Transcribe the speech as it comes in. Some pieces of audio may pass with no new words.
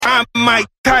I'm Mike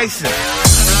Tyson.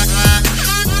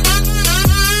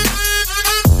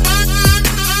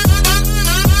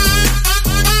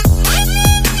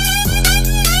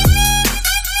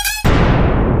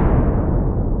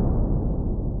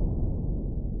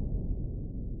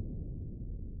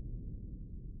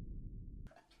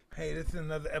 Hey, this is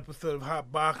another episode of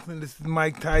Hotboxin. This is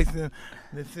Mike Tyson.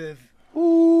 This is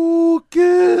Ooh,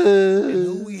 good. And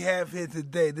who we have here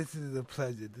today. This is a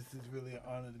pleasure. This is really an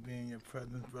honor to be in your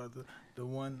presence, brother. The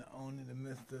one, the only, the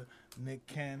Mr. Nick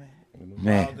Cannon.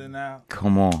 Man, wilding out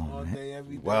come on, all man. day,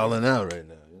 every day. Wilding out right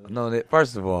now. No,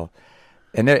 first of all,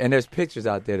 and there's pictures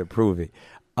out there to prove it.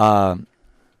 I've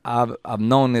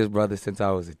known this brother since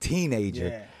I was a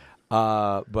teenager.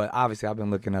 Yeah. But obviously I've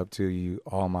been looking up to you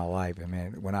all my life. And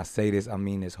man, when I say this, I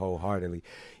mean this wholeheartedly.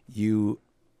 You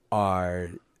are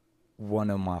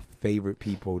one of my favorite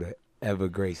people to ever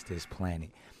grace this planet.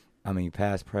 I mean,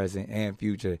 past, present, and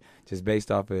future, just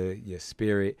based off of your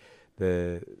spirit,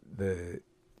 so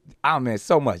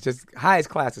much. Just highest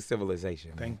class of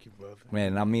civilization. Thank you, brother.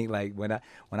 Man, I mean, like, when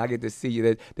I get to see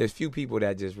you, there's few people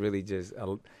that just really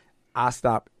I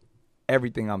stop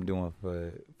everything I'm doing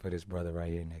for this brother right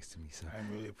here next to me. So I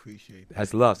really appreciate that.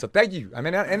 that's love. So thank you. I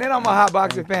mean, and then I'm a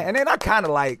Hotboxin fan, and then I kind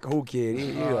of like Who Kid.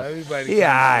 Everybody he all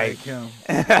right. like him.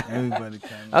 Everybody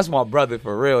kind of. That's my brother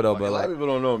for real though. Like, But a lot like of people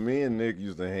don't know. Me and Nick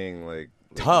used to hang like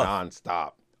Tough.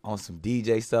 nonstop. on some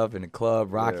DJ stuff in the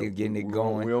club, rocking, Yeah, getting it we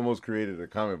going. almost created a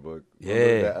comic book.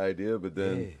 Yeah. That idea, but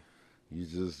then you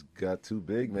just got too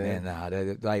big, man. Man,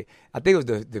 I think it was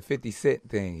the 50 Cent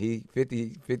thing.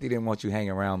 50 didn't want you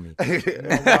hanging around me.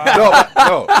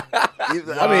 No.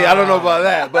 I mean, I don't know about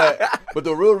that, but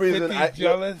the real reason 50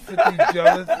 jealous. I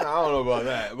don't know about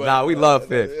that. But, Nah, we love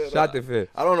Fifth. Shout to Fifth.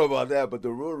 I don't know about that, but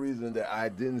the real reason that I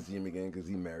didn't see him again because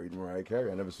he married Mariah Carey.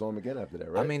 I never saw him again after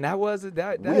that, right? I mean, that was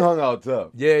that. We hung out tough.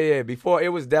 Yeah. Before it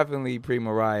was definitely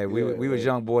pre-Mariah. We Yeah, was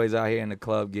young boys out here in the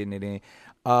club getting it in.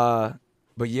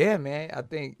 But yeah, man, I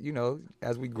think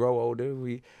as we grow older,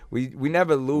 we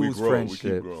never lose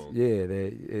friendship.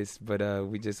 Yeah,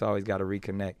 we just always got to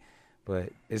reconnect. But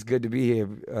it's good to be here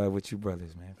with you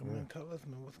brothers, man. Come on, tell us,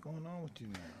 man, what's going on with you,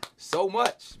 man? So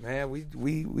much, man. We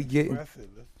getting. Impressive.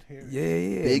 Let's hear it.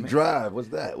 Yeah. Big man. Drive. What's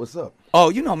that? What's up? Oh,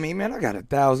 you know me, man. I got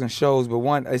 1,000 shows, but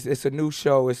it's a new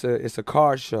show. It's a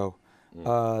car show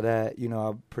that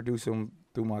I produce them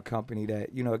through my company.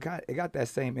 That it got that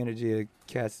same energy of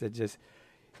cats that just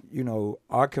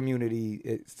our community.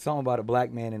 It's something about a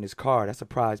black man in his car. That's a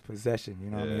prized possession.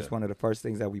 You know what I mean? It's one of the first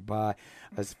things that we buy.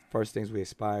 It's first things we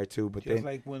aspire to. But Just then,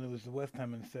 like when it was the West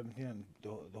Ham in the 1700s,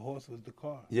 the horse was the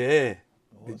car. yeah.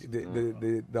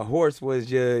 The horse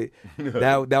was your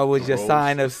that was your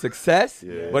sign of success,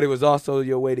 but it was also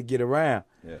your way to get around.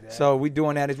 Yeah. So we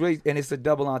doing that. It's really, and it's a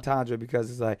double entendre because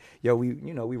it's like,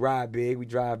 we ride big, we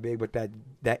drive big, but that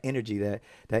energy, that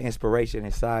inspiration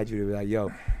inside you to be like,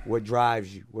 what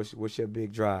drives you? What's your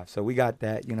big drive? So we got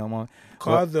that,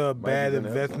 Cars are a bad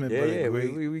investment, but a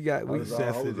great we got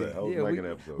necessity.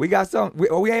 we got some.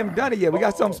 We ain't done it yet. We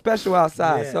got something special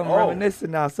outside, something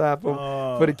reminiscent outside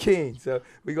for the king. So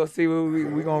we gonna see where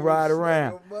we gonna ride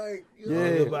around.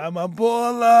 Yeah, I'm a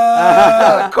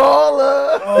baller.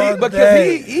 Caller.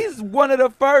 Because he's one of the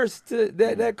first to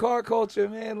that car culture,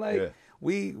 man. Like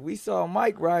we saw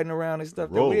Mike riding around and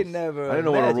stuff that we had never. I didn't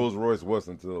know what a Rolls Royce was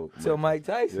until Mike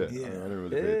Tyson. Yeah, I didn't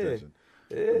really pay attention.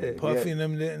 Yeah. Puffy and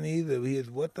them didn't either.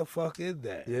 What the fuck is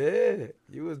that? Yeah,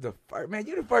 you was the first, man.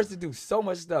 You the first to do so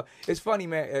much stuff. It's funny,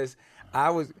 man. As I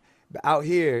was out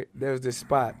here, there was this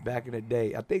spot back in the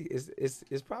day. I think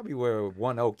it's probably where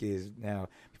One Oak is now.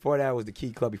 Before that was the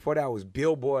Key Club. Before that was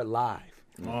Billboard Live.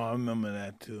 Oh, I remember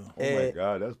that too. Oh my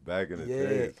God, that's back in the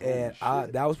day.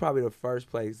 And that was probably the first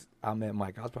place I met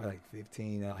Mike. I was probably like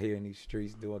 15 out here in these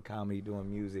streets doing comedy,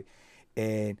 doing music.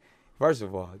 And first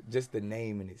of all, just the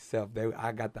name in itself,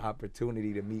 I got the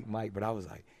opportunity to meet Mike, but I was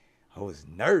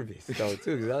nervous though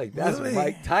too, because like that's Really?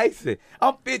 Mike Tyson.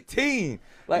 I'm 15.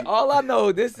 Like all I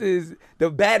know, this is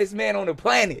the baddest man on the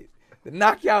planet, the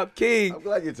knockout king. I'm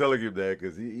glad you're telling him that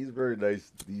because he's very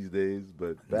nice these days,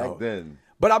 but back then.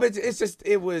 But I mean,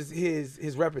 it was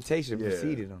his reputation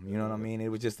preceded him. You know what I mean? It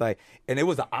was just like, and it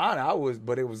was an honor.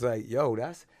 But it was like,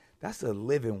 that's a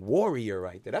living warrior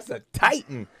right there. That's a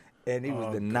titan. And he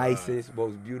was the nicest,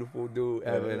 most beautiful dude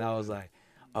ever. And I was like,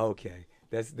 okay,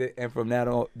 and from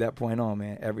that point on,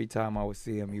 man, every time I would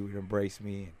see him, he would embrace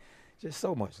me, and just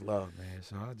so much love, man.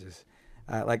 So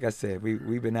like I said,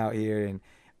 we've been out here, and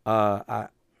I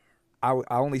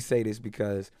only say this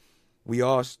because we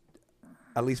all,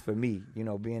 at least for me,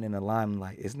 being in the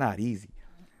limelight, it's not easy.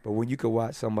 But when you can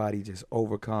watch somebody just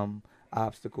overcome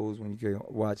obstacles, when you can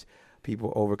watch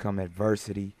people overcome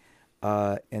adversity,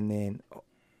 and then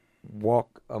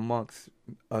walk amongst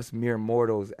us mere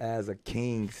mortals as a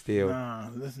king still.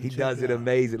 Listen, He check does it out.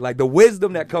 amazing. Like the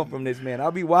wisdom that come from this man.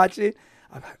 I'll be watching.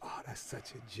 I'm like, oh, that's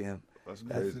such a gem. That's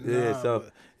That's, crazy. Yeah, so-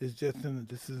 but it's just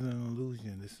this is an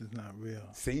illusion. This is not real.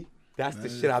 See? That's the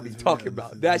No, shit I this be is talking real.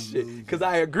 about. This That is shit. illusion. Because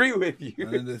I agree with you.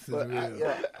 None of this is But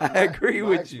real. I agree my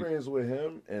with you. experience with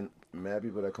him and mad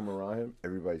people that come around him,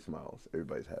 everybody smiles.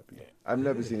 Everybody's happy. I've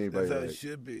never seen anybody That's how it like,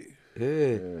 should be. Yeah.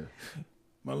 yeah.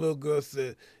 My little girl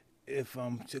said, if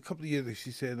a couple of years ago,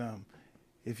 she said,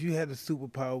 if you had a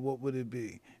superpower, what would it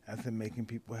be? I said, making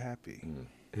people happy.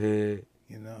 Yeah.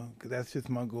 You know, because that's just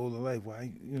my goal of life.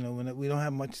 Why, you know, when we don't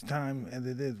have much time as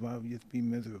it is, why would we just be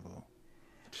miserable?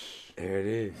 There it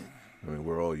is. I mean,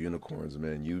 we're all unicorns,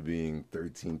 man. You being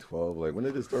 13, 12, like, when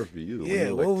did it start for you?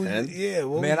 Yeah, when what you were was like 10? yeah,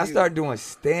 what Man, I was you- started doing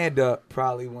stand-up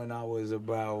probably when I was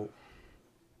about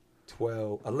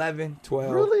 12.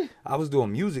 Really? I was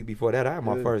doing music before that. I had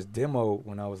my Yeah. first demo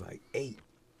when I was like 8.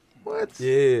 What?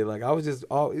 Yeah, like I was just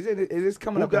is it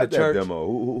coming Who up in got the that church? demo?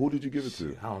 Who did you give it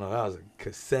to? I don't know. That was a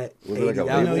cassette. Was it like a 80,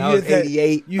 label? that was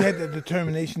 88. You had the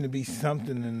determination to be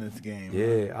something in this game.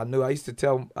 Yeah, I knew. I used to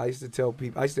tell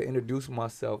people. I used to introduce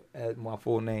myself as my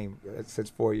full name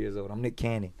since 4 years old. I'm Nick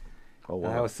Cannon. Oh, And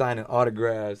I wow. was signing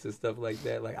autographs and stuff like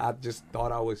that. Like I just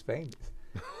thought I was famous.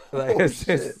 Like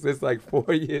since like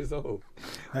 4 years old.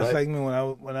 That's like me when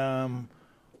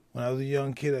I was a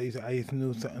young kid. I used to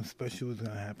know something special was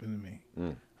gonna happen to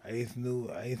me. I used to know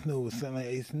it was something. I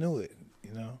used to know it.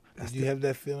 You know, did you have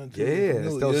that feeling too? Yeah, you it's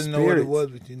knew it. those You didn't know what it spirits.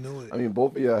 was, but you knew it. I mean,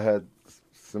 both of y'all had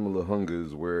similar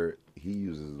hungers where he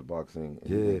uses the boxing and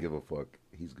he Yeah. don't give a fuck.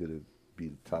 He's going to be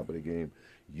the top of the game.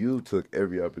 You took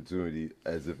every opportunity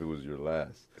as if it was your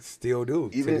last. Still do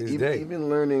to this day. Even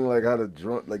learning like how to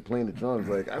drum, like playing the drums.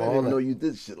 Like I didn't All even that. know you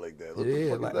did shit like that. What the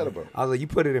fuck like, is that about? I was like, you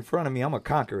put it in front of me, I'm gonna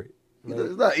conquer it. Like,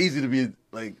 It's not easy to be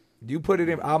like. you put it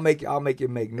in, I'll make it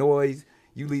make noise.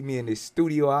 You leave me in this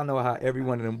studio, I know how every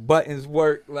one of them buttons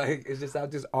work. Like it's just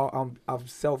I'm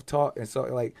self-taught, and so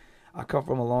like I come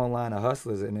from a long line of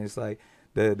hustlers, and it's like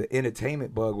the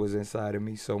entertainment bug was inside of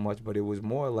me so much, but it was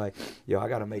more like, yo, I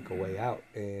gotta make a way out,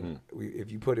 and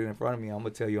if you put it in front of me, I'm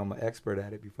gonna tell you I'm an expert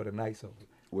at it before the night's over.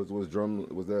 Was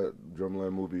that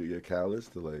drumline movie your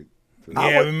catalyst to like? To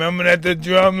Yeah, remember that the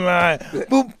drum line.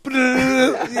 Boop,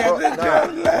 yeah, the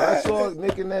drum When I line. saw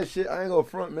Nick in that shit, I ain't gonna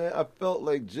front, man. I felt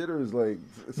like jitters, like.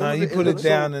 Nah, you put it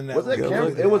down in that Was that one.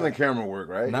 camera? Yeah. It wasn't camera work,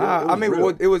 right? Nah, It I mean, real.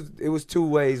 it was 2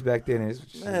 ways back then.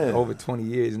 It's Man. over 20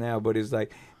 years now, but it's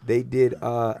like they did.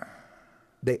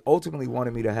 They ultimately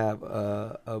wanted me to have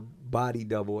a body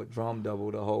double, a drum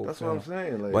double, the whole. That's film. what I'm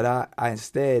saying. Like, But I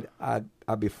instead I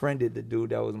befriended the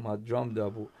dude that was my drum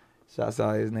double. Shouts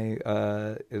out his name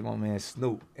is my man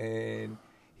Snoop, and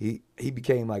he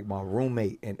became like my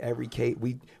roommate. And every case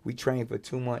we trained for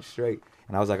 2 months straight.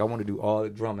 And I was like, I want to do all the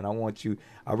drumming.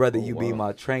 I'd rather you be wow.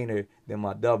 my trainer than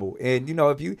my double. And you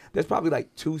know, there's probably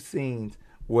like 2 scenes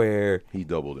where he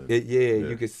doubled it.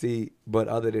 you could see. But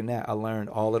other than that, I learned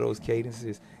all of those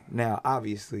cadences. Now,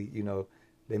 obviously, you know,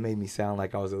 they made me sound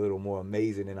like I was a little more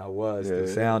amazing than I was through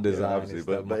sound design obviously, and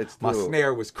stuff. but it's My still-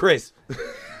 snare was crisp.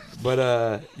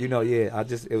 But you know, it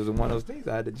was one of those things.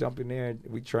 I had to jump in there and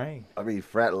we trained. I mean,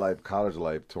 frat life, college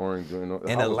life, touring, doing In how was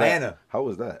that? Atlanta. How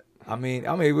was that? I mean,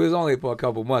 it was only for a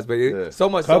couple months, but so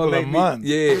much Couple so it of made months.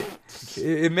 me,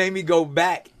 it made me go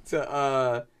back to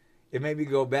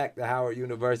Howard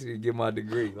University to get my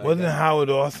degree. Like, Wasn't Howard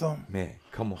awesome? man,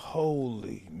 come on,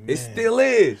 Holy man. it still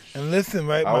is. And listen,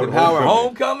 right? Howard my- Howard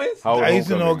Homecomings. Howard I used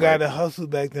to know a Homecoming, guy right? that hustled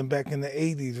back in the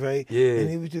 80s, right? Yeah. And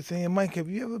he was just saying, Mike, have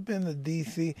you ever been to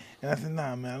D.C.? And I said,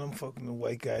 nah, man, I'm fucking the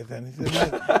white guys down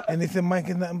there. He said, Mike,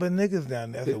 it's nothing but niggas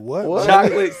down there. I said, what?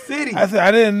 Chocolate City. I said,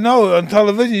 I didn't know. On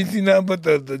television, you see nothing but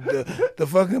the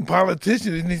fucking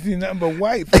politicians, and you see nothing but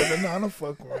whites. I said, no, I don't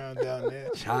fuck around down there.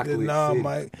 Chocolate I said, nah, City.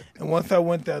 Mike. And once I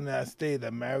went down there, I stayed. I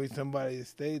married somebody that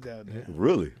stayed down there.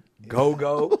 Really?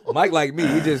 Go. Mike like me,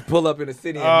 he just pull up in the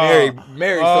city and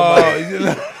marry Oh, somebody. you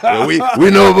know? Yeah,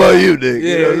 we know about you, Nick. Yeah,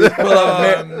 You know? he just pull up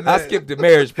and man. I skipped the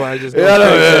marriage part. Just go Yeah, I know,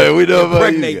 straight yeah, to we know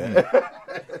about you. impregnating.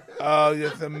 Oh,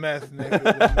 it's a mess, nigga. It's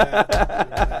a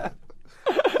mess.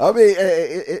 I mean,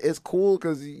 it's cool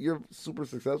because you're super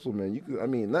successful, man.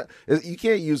 You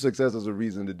can't use success as a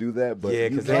reason to do that, but Yeah, you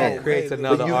because can. that creates But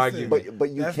another you- argument. But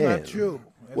you That's can. not true.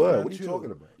 That's What? not What are you true.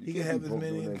 talking about? He You can can't have be as broke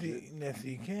many doing that kids. shit. Yes,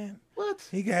 he can. What?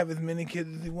 He can have as many kids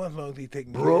as he wants, as long as he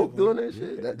taking care Broke of doing them. that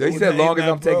shit? They He's said not- long he's as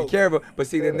I'm not taking broke. care of her. But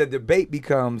see, then the debate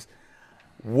becomes,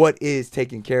 what is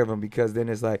taking care of them, because then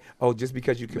it's like, oh, just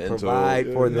because you can Mental,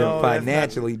 provide for them No, that's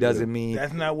financially doesn't mean.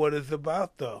 That's not what it's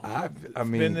about, though. I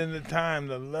mean, Spending the time,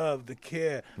 the love, the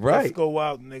care. Right. Let's go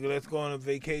out, nigga. Let's go on a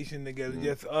vacation together,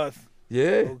 just us.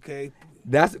 yeah. Okay.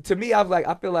 That's, to me,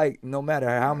 I feel like no matter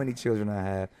how many children I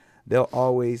have, they'll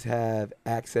always have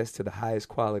access to the highest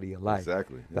quality of life.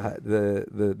 Exactly. Yeah.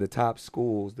 The top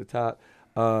schools, the top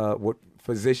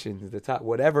physicians, the top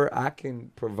whatever I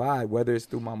can provide, whether it's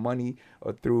through my money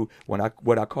or through what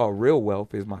I call real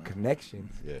wealth is my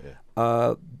connections.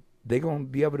 Yeah. They're gonna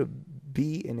be able to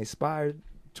be and aspire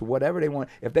to whatever they want.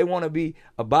 If they want to be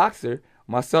a boxer,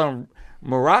 my son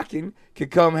Moroccan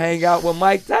could come hang out with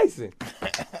Mike Tyson.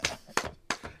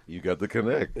 You got the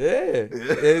connect.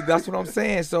 Yeah, that's what I'm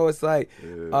saying. So it's like,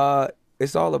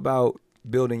 it's all about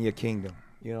building your kingdom.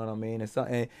 You know what I mean?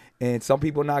 And some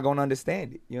people not gonna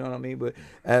understand it. You know what I mean? But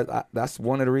that's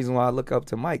one of the reasons why I look up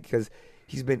to Mike, because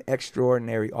he's been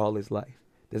extraordinary all his life.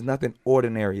 There's nothing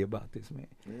ordinary about this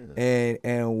man,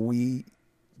 and we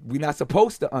not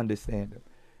supposed to understand him.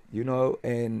 You know,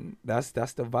 and that's the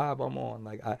vibe I'm on.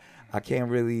 Like I can't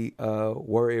really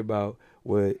worry about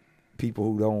what people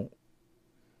who don't,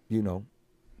 you know,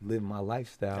 live my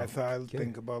lifestyle. That's how I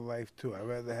think about life, too. I'd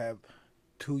rather have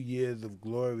 2 years of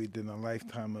glory than a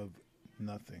lifetime of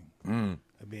nothing.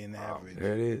 Of being average.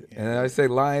 There it is. Yeah. And I say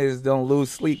lions don't lose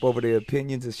sleep over the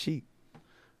opinions of sheep.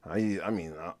 I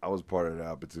mean, I was part of the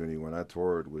opportunity when I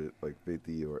toured with like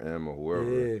 50 or M or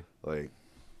whoever. Yeah. Like,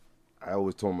 I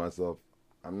always told myself,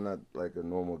 I'm not like a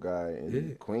normal guy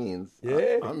in Queens.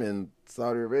 Yeah. I'm in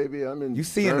Saudi Arabia. I'm in You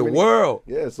see in Germany. the world.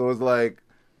 Yeah, so it's like,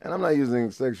 and I'm not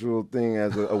using sexual thing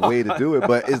as a way to do it,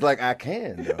 but it's like I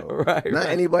can, though. Not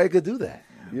anybody could do that.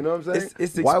 You know what I'm saying?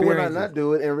 It's Why would I experiences. not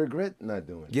do it and regret not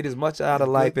doing it? Get as much out of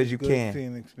life as you can.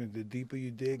 Seeing experience. The deeper you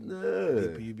dig, the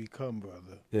deeper you become,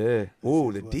 brother. Yeah.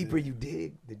 Ooh, the is what deeper it is. you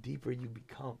dig, the deeper you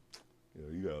become. Yo,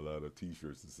 you got a lot of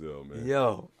T-shirts to sell, man.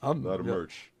 Yo, A lot of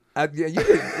merch. Yeah, you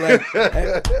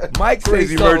like Mike says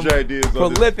Crazy merch something ideas on this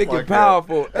prolific and podcast.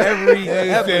 powerful every He said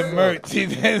episode. merch. He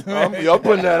said merch. I'm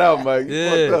putting that out, Mike. You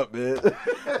Yeah. fucked up, man.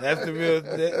 That's the real.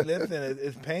 Listen,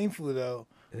 it's painful though.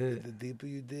 Yeah. The deeper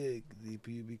you dig, the deeper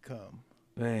you become.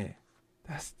 Man,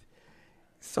 that's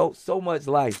so much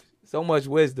life, so much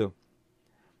wisdom.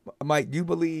 Mike, do you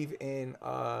believe in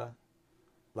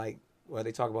like what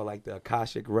they talk about, like the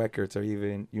Akashic records, or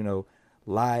even, you know,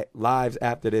 lives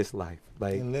after this life?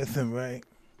 Like, And listen, right?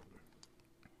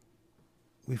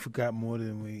 We forgot more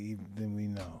than we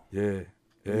know. yeah,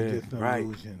 We're just right.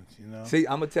 illusions, you know. See,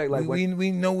 I'm gonna tell you, like,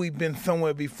 we know we've been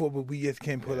somewhere before, but we just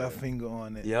can't put our finger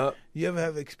on it. Yup, You ever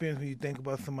have experience when you think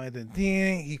about somebody that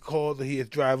ding, he calls or he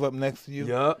just drive up next to you?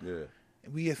 yup, Yeah.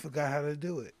 We just forgot how to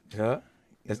do it. yup.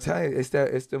 It's telling you,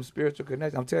 it's them spiritual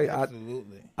connections. I'm telling you,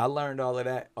 Absolutely. I learned all of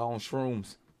that on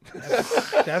shrooms.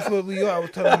 That's what we are.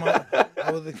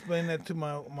 I was explaining that to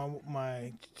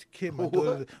my kid, my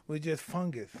daughter. We're just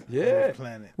fungus on Yeah. this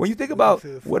planet. When you think We about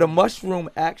consider what a fungus. mushroom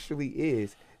actually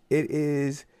is, it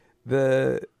is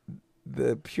the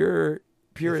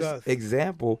purest us.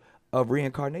 example of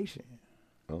reincarnation,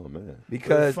 Oh, man.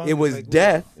 because fungus it was like we-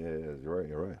 death, Yeah,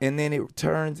 you're right. and then it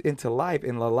turns into life,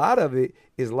 and a lot of it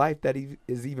is life that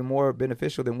is even more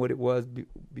beneficial than what it was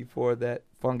before that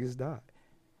fungus died.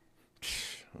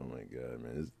 Oh, my God,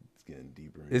 man. It's getting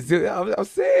deeper. and It's deeper. I'm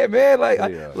saying, man, like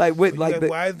Yeah. like with like the,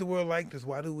 why is the world like this?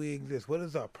 Why do we exist? What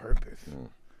is our purpose?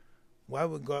 Why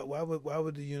would God? Why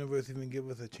would the universe even give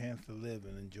us a chance to live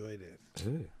and enjoy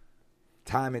this?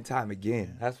 time and time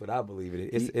again. That's what I believe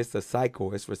it is. It's a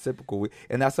cycle. It's reciprocal.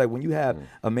 And that's like when you have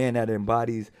a man that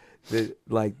embodies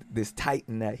this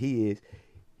titan that he is.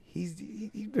 He's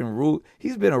been a ruler.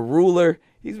 He's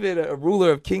been a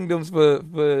ruler of kingdoms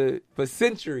for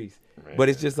centuries. Man. But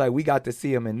it's just like we got to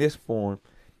see him in this form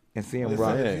and see him Listen,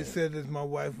 right. if you said this, my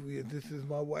wife. This is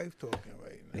my wife talking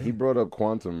right now. He brought up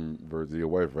quantum versus your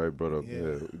wife, right? Brought up. Yeah.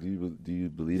 Yeah. Do you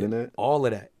believe in that? All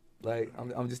of that. Like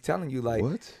I'm just telling you, like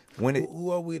What? when it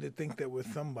Who are we to think that we're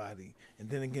somebody? And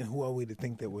then again, who are we to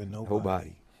think that we're nobody?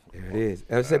 nobody. There it is.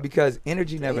 As I said, because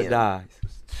energy never dies.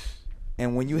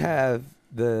 And when you have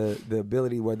the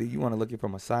ability, whether you want to look at it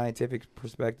from a scientific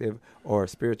perspective or a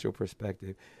spiritual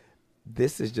perspective,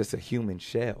 this is just a human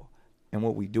shell and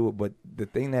what we do. But the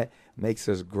thing that makes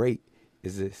us great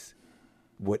is this,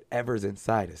 whatever's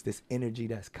inside us, this energy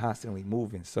that's constantly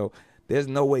moving. So there's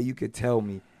no way you could tell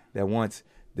me that once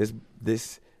this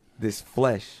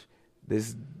flesh,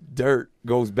 this dirt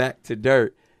goes back to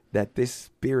dirt, that this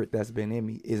spirit that's been in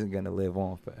me isn't gonna live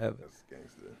on forever. That's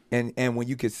gangster. And when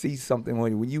you could see something,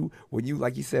 when you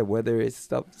like you said, whether it's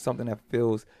something that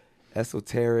feels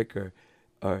esoteric or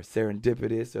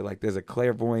serendipitous, or like there's a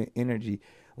clairvoyant energy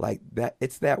like that.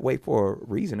 It's that way for a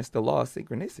reason. It's the law of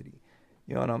synchronicity.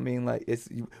 You know what I mean? Like it's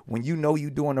when you know you're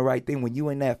doing the right thing, when you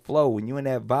in that flow, when you in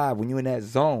that vibe, when you in that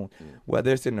zone,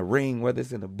 whether it's in the ring, whether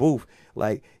it's in the booth,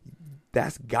 like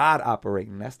that's God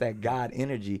operating. That's that God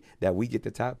energy that we get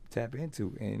to tap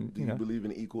into. And do you believe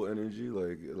in equal energy,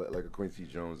 like a Quincy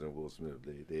Jones and Will Smith?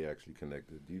 They actually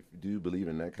connected. Do you believe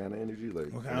in that kind of energy? Like,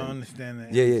 I don't understand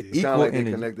that. Yeah, it's equal like energy.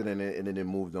 They connected and then they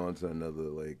moved on to another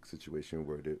like situation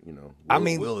where they,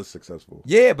 Will is successful.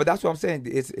 Yeah, but that's what I'm saying.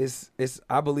 It's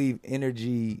I believe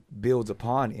energy builds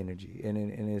upon energy, and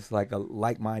it's like a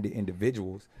like-minded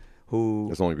individuals.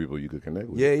 That's the only people you could connect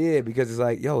with. Yeah, because it's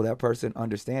like, yo, that person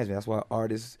understands me. That's why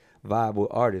artists vibe with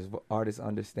artists. Artists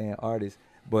understand artists,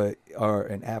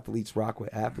 and athletes rock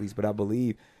with athletes. But I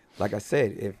believe, like I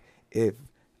said, if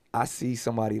I see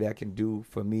somebody that can do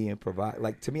for me and provide,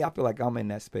 like to me, I feel like I'm in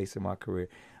that space in my career.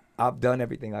 I've done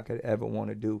everything I could ever want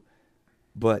to do,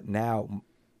 but now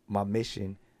my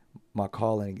mission, my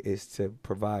calling is to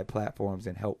provide platforms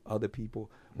and help other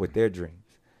people with their dreams,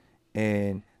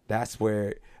 and that's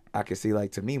where I can see,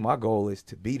 like, to me, my goal is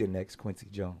to be the next Quincy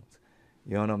Jones.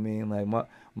 You know what I mean? Like,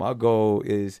 my goal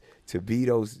is to be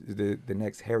the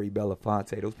next Harry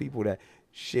Belafonte, those people that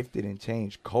shifted and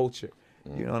changed culture.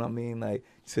 You know what I mean? Like,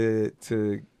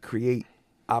 to create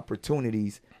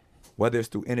opportunities, whether it's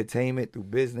through entertainment, through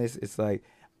business, it's like,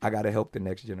 I got to help the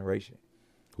next generation.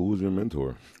 Who was your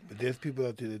mentor? But there's people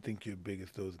out there that think you're big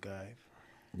as those guys.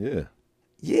 Yeah.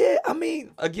 Yeah, I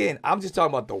mean, again, I'm just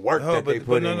talking about the work that they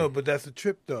put in. No, but that's a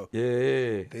trip, though.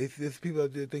 Yeah. There's people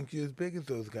out there that think you're as big as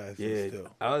those guys. Yeah, still.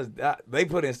 they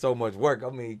put in so much work.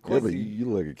 I mean, Quincy, but you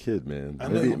look like a kid, man.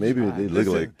 Maybe they look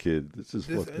like a kid. It's just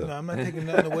fucked up. No, I'm not taking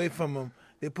nothing away from them.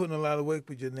 They're putting a lot of work,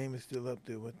 but your name is still up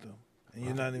there with them. And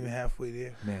you're not even halfway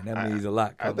there. Man, that means a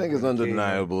lot. I think it's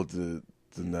undeniable to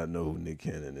not know who Nick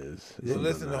Cannon is. So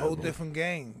listen, a whole different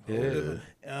game.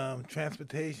 Yeah.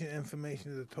 Transportation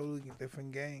information is a totally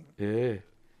different game. Yeah.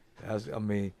 I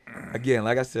mean, again,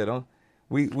 like I said,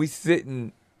 we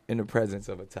sitting in the presence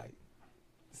of a Titan.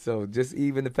 So just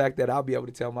even the fact that I'll be able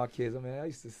to tell my kids, I mean, I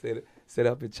used to sit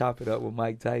up and chop it up with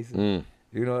Mike Tyson.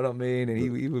 You know what I mean? And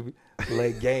he would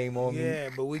play game on me.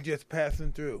 Yeah, but we just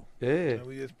passing through. Yeah.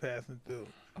 We just passing through.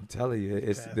 I'm telling you,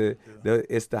 it's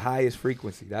it's the highest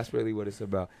frequency. That's really what it's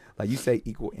about. Like you say,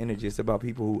 equal energy. It's about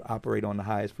people who operate on the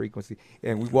highest frequency.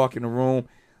 And we walk in the room,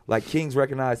 like kings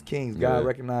recognize kings, God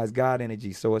recognize God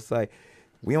energy. So it's like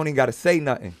we don't even got to say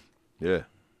nothing. Yeah.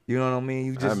 You know what I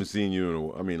mean? I haven't seen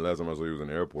you last time I saw you was in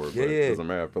the airport. But it doesn't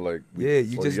matter. I feel like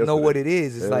you just know what it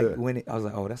is. It's like when I was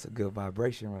like, oh, that's a good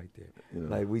vibration right there. Yeah.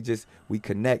 Like we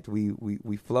connect,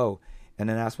 we flow, and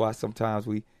then that's why sometimes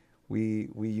we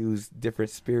use different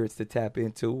spirits to tap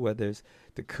into, whether it's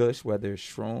the Kush, whether it's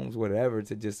shrooms, whatever,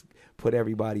 to just put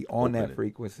everybody on that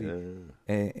frequency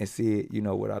and see it,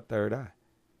 with our third eye.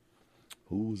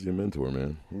 Who was your mentor,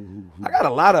 man? Who? I got a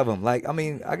lot of them. Like, I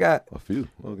mean, I got a few.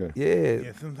 Okay. Yeah.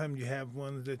 Yeah. Sometimes you have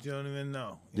ones that you don't even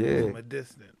know. From a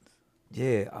distance.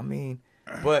 Yeah. I mean,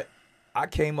 but I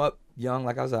came up young.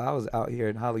 Like I was out here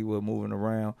in Hollywood moving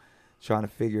around, trying to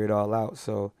figure it all out.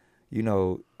 So,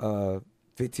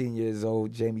 15 years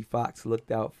old, Jamie Foxx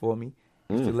looked out for me.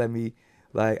 Used to let me,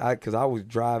 because I was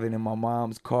driving in my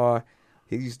mom's car.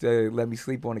 He used to let me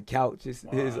sleep on the couch. His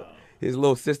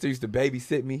little sister used to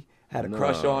babysit me. Had a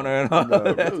crush on her and all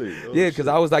that. Really? Oh, yeah, because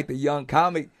I was like the young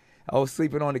comic. I was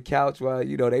sleeping on the couch while,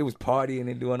 they was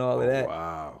partying and doing all of that.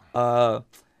 Wow.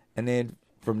 And then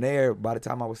from there, by the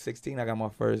time I was 16, I got my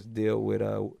first deal with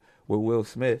Will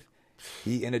Smith.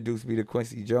 He introduced me to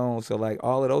Quincy Jones. So,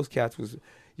 all of those cats was,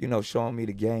 showing me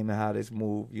the game and how this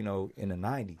moved, in the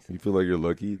 90s. You feel like you're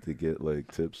lucky to get,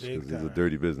 tips? Because it's a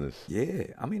dirty business. Yeah.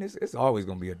 I mean, it's always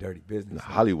going to be a dirty business. In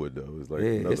Hollywood, though.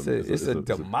 It's it's a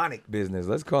demonic business.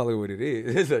 Let's call it what it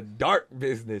is. It's a dark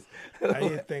business. I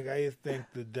just think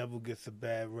the devil gets a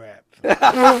bad rap. He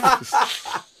gets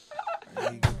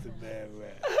a bad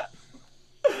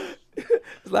rap.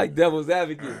 It's like devil's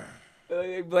advocate.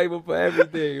 They blame him for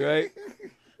everything, right?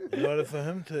 In order for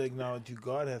him to acknowledge you,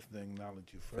 God has to acknowledge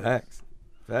you first.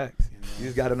 Facts. You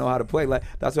just got to know how to play.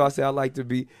 That's why I say I like to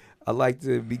be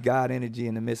God energy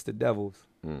in the midst of devils.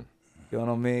 You know what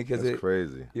I mean? That's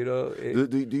crazy.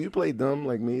 Do you play dumb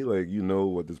like me? Like you know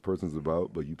what this person's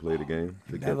about, but you play the game.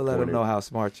 Never let them know how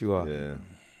smart you are. Yeah.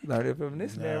 Learn it from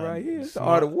this man right here. It's the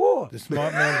art of war. The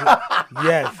smart man,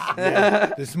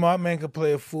 yes. The smart man can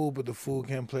play a fool, but the fool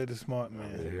can't play the smart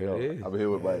man. I'm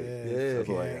here with Mike. That's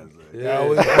all I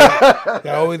gotta say.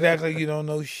 You always act like you don't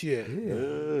know shit.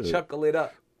 Yeah. Chuckle it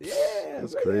up. Yeah,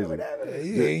 that's crazy.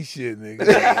 You ain't shit,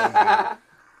 nigga.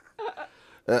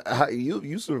 How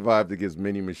you survived against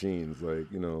many machines,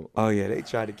 like, you know. Oh yeah, they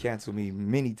tried to cancel me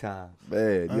many times.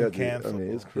 Man,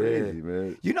 it's crazy,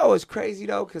 man. You know, it's crazy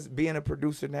though, because being a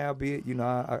producer now,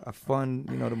 I fund,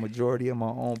 the majority of my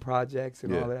own projects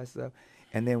and all of that stuff,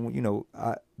 and then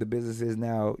the business is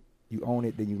now you own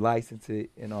it, then you license it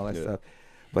and all that stuff.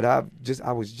 But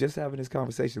I was just having this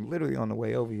conversation literally on the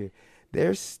way over here.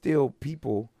 There's still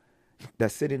people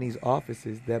that sit in these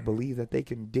offices that believe that they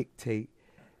can dictate,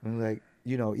 and like,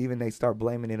 even they start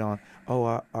blaming it on,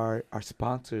 our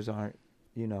sponsors aren't,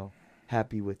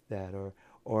 happy with that, or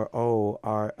our oh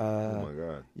my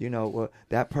God, well,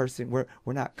 that person, we're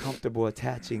not comfortable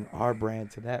attaching our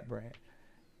brand to that brand.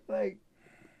 Like,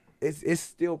 it's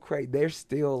still crazy. There's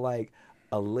still like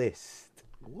a list.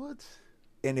 What?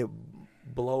 And it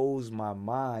blows my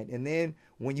mind. And then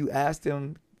when you ask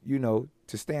them,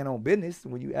 to stand on business,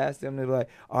 when you ask them, they're like,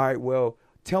 all right, well,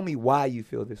 tell me why you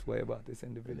feel this way about this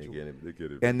individual. They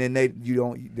get it. And then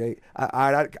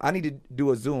I need to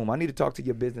do a Zoom. I need to talk to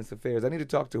your business affairs. I need to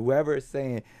talk to whoever is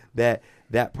saying that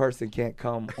person can't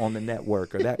come on the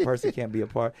network or that person can't be a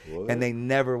part. What? And they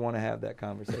never want to have that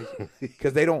conversation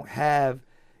because they don't have,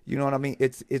 you know what I mean?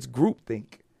 It's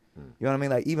groupthink. You know what I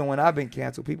mean? Like, even when I've been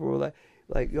canceled, people were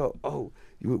like, yo,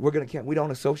 we're going to cancel. We don't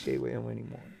associate with him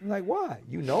anymore. I'm like, why?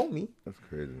 You know me. That's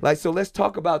crazy. Like, so let's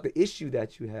talk about the issue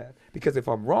that you have. Because if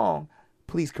I'm wrong,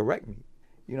 please correct me.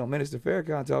 Minister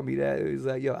Farrakhan told me that. He's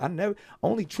like, yo,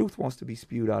 only truth wants to be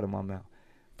spewed out of my mouth.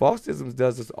 Falsisms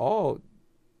does us all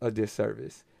a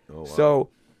disservice. Oh, wow. So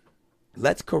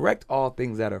let's correct all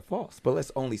things that are false, but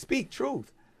let's only speak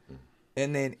truth.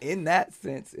 And then in that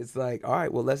sense, it's like, all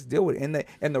right, well, let's deal with it.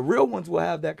 And the real ones will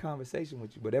have that conversation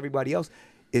with you. But everybody else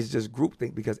is just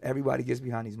groupthink because everybody gets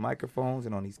behind these microphones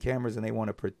and on these cameras and they want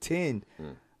to pretend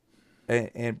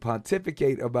and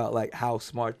pontificate about like how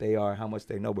smart they are, how much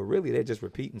they know. But really, they're just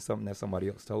repeating something that somebody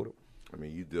else told them. I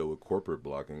mean, you deal with corporate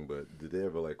blocking, but did they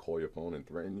ever like call your phone and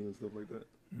threaten you and stuff like that?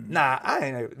 Nah, I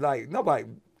ain't like nobody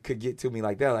could get to me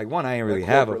like that. Like, one, I ain't really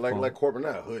have a phone. Like corporate,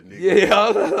 not hood nigga. Yeah,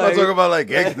 I'm talking about like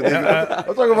gangster nigga.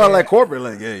 I'm talking about like corporate,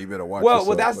 like, yeah, you better watch yourself.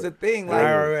 Well, that's the thing. Like,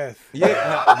 IRS.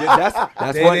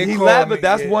 That's one. He laughed, but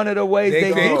that's one of the ways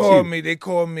they get you. They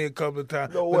called me a couple of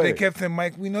times, but they kept saying,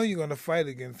 Mike, we know you're gonna fight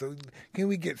again, so can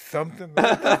we get something?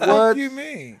 What do you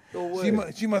mean?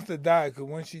 No, she must have died, because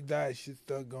when she died, she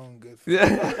started going good.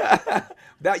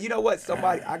 Now, you know what?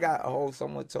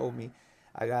 Someone told me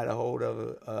I got a hold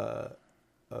of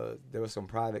there were some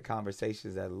private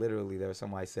conversations that literally there was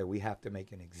somebody said we have to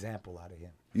make an example out of him.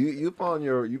 You found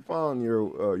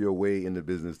your way in the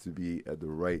business to be at the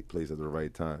right place at the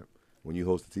right time. When you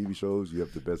host the TV shows, you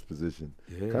have the best position.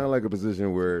 Yeah. Kind of like a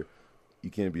position where you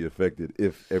can't be affected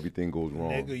if everything goes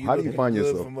wrong. Nigga, how do you find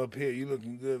yourself? From up here, you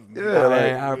looking good.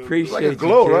 Yeah, I appreciate like a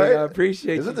glow, you, right? I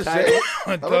appreciate Is you. It the shade?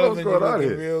 I don't know what's going on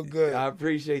here. Real good. I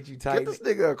appreciate you, Tyson. Get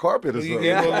this nigga a carpet or something.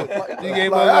 You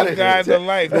gave all those guys a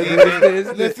life.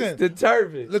 Listen, the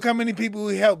turban. Look how many people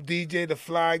we helped. DJ, the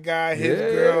Fly Guy, his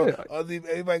girl.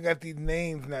 Everybody got these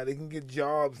names now. They can get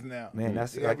jobs now. Man,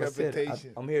 that's like I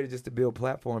said. I'm here just to build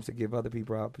platforms to give other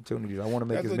people opportunities. I want to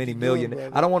make as many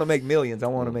million. I don't want to make millions. I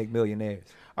want to make millionaires.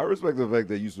 I respect the fact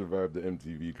that you survived the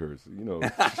MTV curse.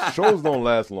 Shows don't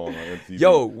last long on MTV.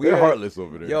 Yo, we're heartless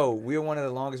over there. Yo, we're one of the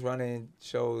longest running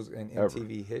shows in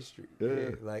MTV history.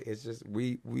 Yeah. Like, it's just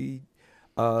we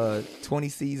 20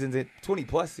 seasons and 20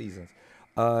 plus seasons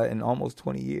in almost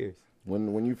 20 years.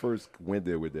 When you first went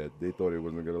there with that, they thought it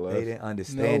wasn't gonna last. They didn't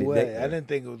understand it. No way. I didn't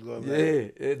think it was gonna last. Yeah,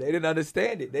 they didn't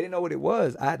understand it. They didn't know what it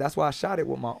was. That's why I shot it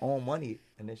with my own money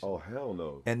initially. Oh, hell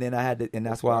no. And then and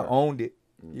that's why I owned it.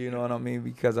 You know what I mean?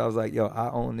 Because I was like, yo,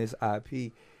 I own this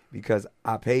IP because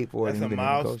I paid for it. That's a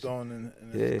milestone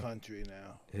in this country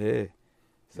now. Yeah.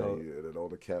 So and all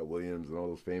the Cat Williams and all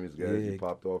those famous guys you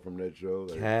popped off from that show.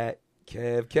 Cat,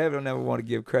 Kevin never want to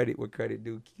give credit where credit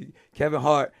due. Kevin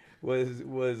Hart was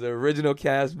an original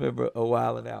cast member a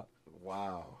while and out.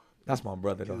 Wow. That's my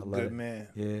brother, though. Good man.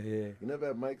 Yeah. You never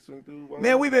had Mike swing through?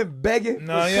 Man, we've been begging.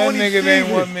 No, y'all niggas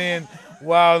ain't one man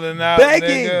wilding out.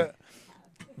 Begging.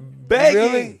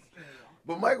 Really?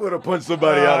 But Mike would have punched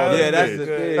somebody out on the that's the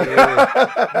thing.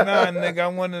 Yeah. Nah, nigga,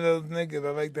 I'm one of those niggas.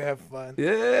 I like to have fun.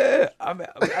 Yeah.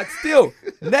 I still,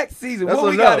 next season,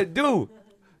 what we got to do?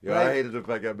 Yo, I hated the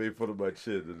fact I made fun of my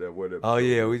chin in that one episode. Oh,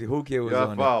 yeah. Who kid was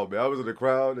on I fouled, man. I was in the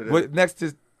crowd. And next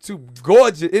to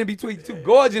in between two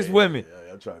gorgeous women.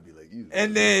 Yeah, I'm trying to be like you.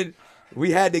 And then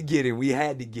we had to get it.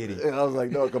 And I was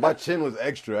like, no, because my chin was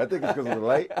extra. I think it's because of the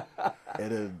light.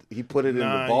 And then he put it in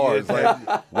the bars,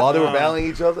 like, while they were battling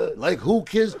each other. Like, who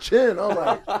kissed chin? I was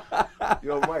like,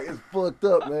 Yo, Mike, it's fucked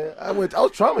up, man. I was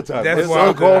traumatized. That's My why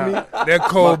son called me. They're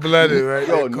cold-blooded, right?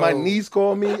 Yo, They're my cold. niece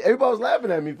called me. Everybody was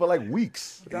laughing at me for like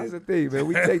weeks. That's the thing, man.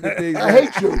 We take the things. I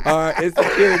hate you.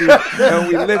 Insecurities, and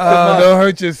we lift them up Don't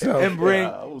hurt yourself. and bring Yeah,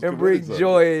 I was and bring committed to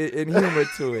joy and humor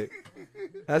to it.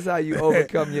 That's how you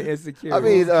overcome your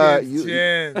insecurities. I mean,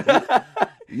 Chin.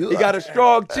 he got a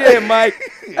strong chin, Mike.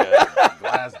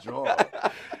 glass jaw.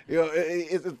 You know,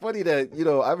 it's funny that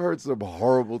I've heard some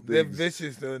horrible They're things.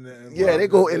 vicious, though. Yeah, they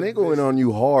go in on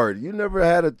you hard. You never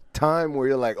had a time where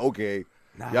you're like, okay,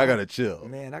 y'all gotta chill.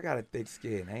 Man, I got a thick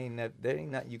skin. There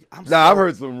ain't not you. I've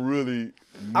heard some really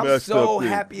I'm messed so up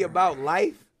things. happy about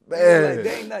life. Man. Like,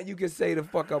 there ain't nothing you can say to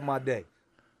fuck up my day.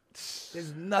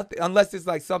 There's nothing unless it's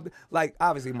like something like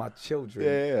obviously my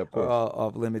children of course. are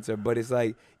off limits, but it's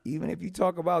like even if you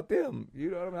talk about them,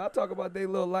 you know what I mean. I'll talk about their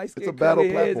little light skin. It's a battle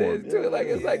platform.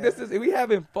 This is we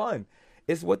having fun.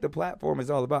 It's what the platform is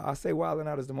all about. I say Wild 'N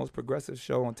Out is the most progressive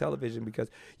show on television because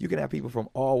you can have people from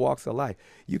all walks of life.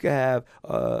 You can have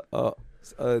a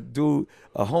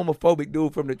homophobic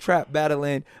dude from the trap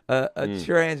battling a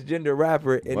transgender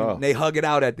rapper, and they hug it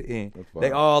out at the end.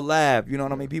 They all laugh. You know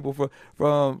what I mean? People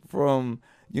from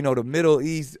the Middle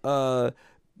East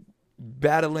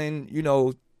battling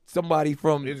somebody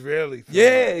from Israeli.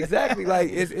 yeah, exactly.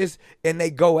 Like it's and they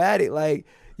go at it like.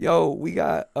 Yo, we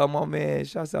got my man.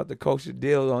 Shouts out to Kosher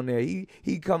Dill on there.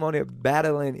 He come on there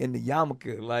battling in the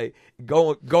yarmulke, like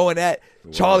going at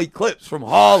Charlie Clips from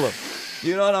Harlem.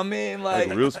 You know what I mean? Like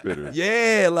real spitters.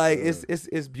 Yeah, like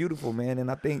it's beautiful, man. And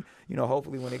I think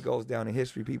hopefully when it goes down in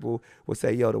history, people will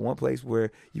say, yo, the one place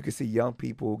where you can see young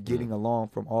people getting along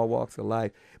from all walks of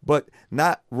life, but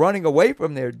not running away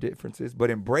from their differences, but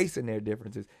embracing their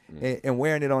differences and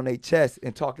wearing it on their chest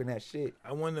and talking that shit.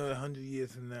 I wonder 100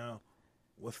 years from now,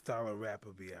 what style of rap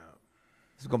will be out?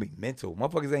 It's gonna be mental.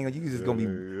 Motherfuckers ain't just gonna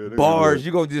be bars.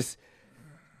 You gonna just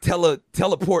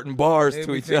teleporting bars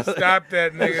to each other. Stop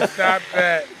that, nigga. Stop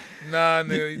that. Nah,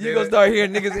 nigga. You gonna start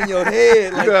hearing niggas in your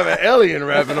head. You have an alien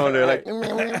rapping on there, like, you know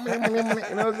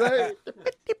what I'm saying?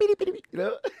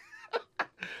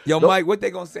 Yo, Mike, what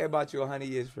they gonna say about you 100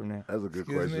 years from now? That's a good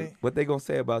Excuse question. me? What they gonna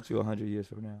say about you 100 years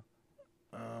from now?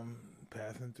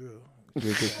 Passing through.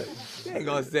 You ain't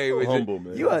gonna say with humble,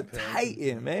 man. You a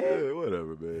titan, man. Yeah,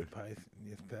 whatever, man.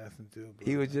 Just passing through. Bro.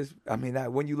 He was just, I mean,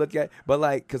 when you look at, but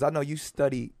like, cause I know you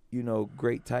study,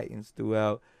 great titans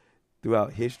throughout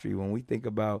history. When we think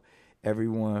about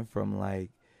everyone from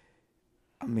like,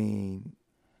 I mean,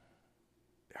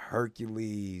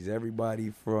 Hercules, everybody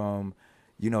from,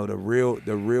 the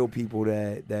real people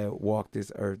that walk this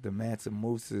earth, the Mansa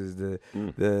Musas,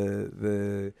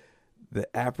 the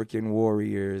African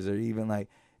warriors, or even like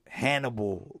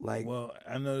Hannibal. Like, well,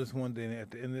 I noticed one thing.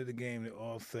 At the end of the game, they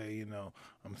all say,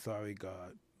 I'm sorry,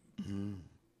 God.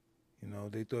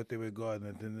 They thought they were God, and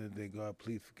at the end of the day, God,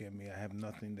 please forgive me. I have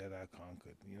nothing that I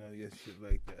conquered. Yes, shit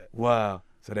like that. wow.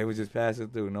 So they was just passing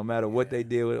through, no matter what they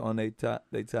did on their time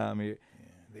here. Yeah,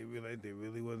 they realized they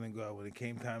really wasn't God. When it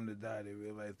came time to die, they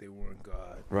realized they weren't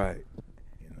God. Right.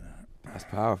 That's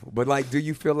powerful. But like, do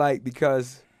you feel like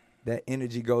because that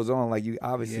energy goes on, like you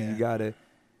obviously you gotta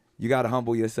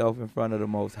humble yourself in front of the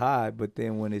Most High, but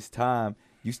then when it's time,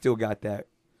 you still got that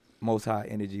Most High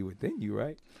energy within you,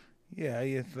 right? Yeah,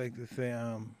 I just like to say,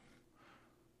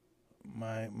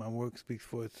 my work speaks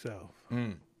for itself.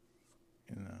 I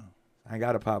ain't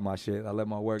gotta pop my shit. I let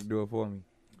my work do it for me.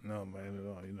 No, man, at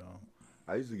all.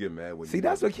 I used to get mad when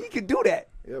that's what he could do that.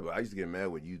 Yeah, but I used to get mad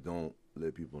when you don't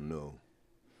let people know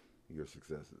your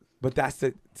successes. But that's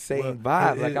the same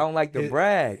vibe. Like, I don't like to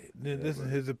brag.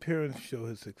 His appearance show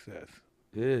his success.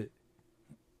 Yeah.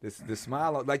 The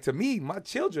smile, like, to me, my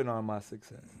children are my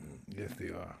success. Yes, they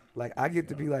are. Like, I get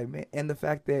to be like, man, and the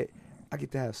fact that I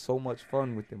get to have so much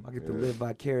fun with them. I get to live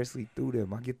vicariously through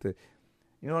them. I get to,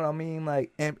 you know what I mean?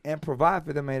 Like, and provide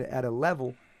for them at a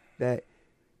level that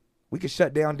we could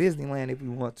shut down Disneyland if we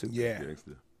want to. Yeah.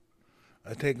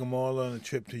 I take them all on a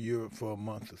trip to Europe for a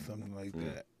month or something like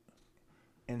that.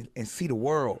 And see the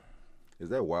world. Is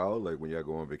that wild? Like when y'all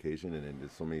go on vacation and then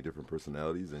there's so many different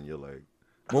personalities and you're like,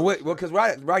 well, because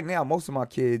right now most of my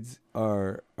kids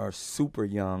are super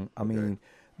young. I mean,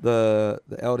 the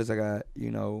eldest I got,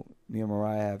 me and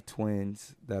Mariah have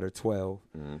twins that are 12.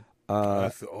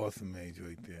 That's an awesome age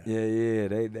right there. Yeah,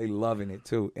 they loving it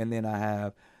too. And then I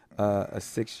have a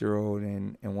 6-year-old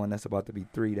and one that's about to be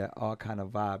 3 that all kind of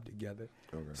vibe together.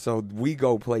 Okay. So we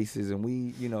go places and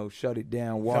we, shut it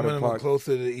down. Water Some of them park. are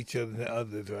closer to each other than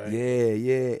others, right?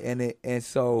 Yeah. And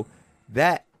so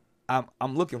that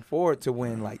I'm looking forward to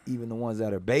when like even the ones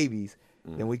that are babies,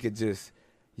 then we could just,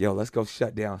 let's go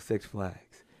shut down Six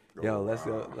Flags. Yo,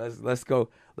 let's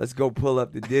go pull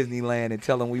up to Disneyland and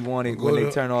tell them we want it when they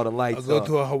turn all the lights I'll off.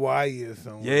 go to a Hawaii or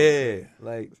something. Yeah,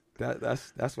 like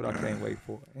that's what I can't wait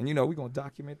for. And we're gonna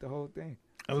document the whole thing.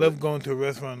 I love going to a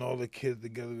restaurant, all the kids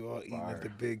together, we all eating at the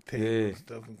big table and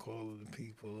stuff, and calling the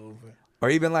people over. Or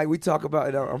even like we talk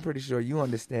about it, I'm pretty sure you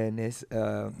understand this,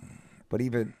 but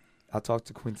even I talked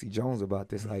to Quincy Jones about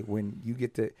this. Like when you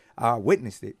get to, I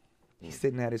witnessed it. He's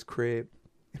sitting at his crib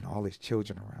and all his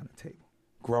children around the table,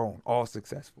 grown, all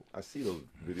successful. I see those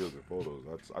videos and photos.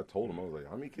 I told him, I was like,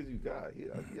 how many kids you got? He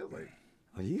was like,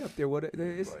 oh, he up there with it.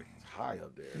 It's like high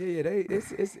up there. Yeah,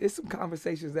 it's some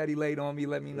conversations that he laid on me,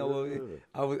 let me know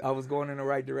I was going in the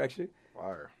right direction.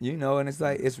 Fire. And it's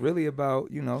like it's really about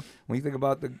when you think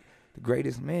about the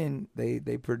greatest men,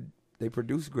 they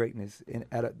produce greatness, and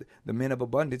the men of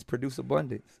abundance produce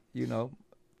abundance.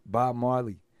 Bob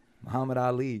Marley, Muhammad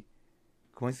Ali,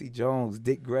 Quincy Jones,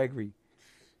 Dick Gregory,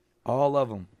 all of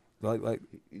them.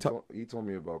 He told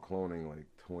me about cloning like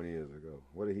 20 years ago.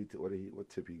 What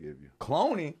tip he gave you?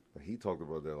 Cloning? He talked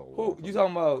about that a lot. Who you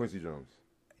talking about? Quincy Jones.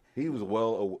 He was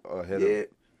well ahead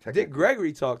of. Dick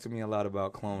Gregory talked to me a lot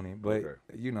about cloning, but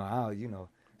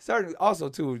certain also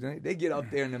too, they get up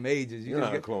there in the ages. You're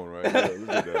not a clone, right? Yeah, look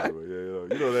at that.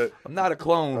 You know that. I'm not a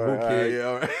clone, kid. Yeah,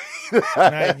 all right.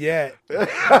 Not yet.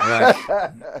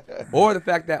 Right. Or the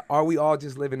fact that are we all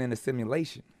just living in a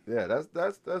simulation? Yeah, that's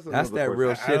that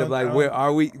real shit of like where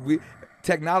are we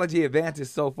technology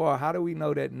advances so far. How do we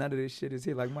know that none of this shit is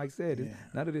here? Like Mike said,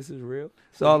 none of this is real.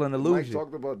 It's all an illusion. Mike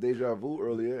talked about deja vu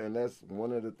earlier, and that's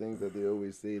one of the things that they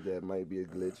always say that might be a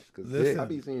glitch. Because I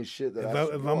be seeing shit that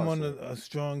if I'm on a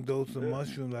strong dose of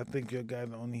mushrooms, I think your guys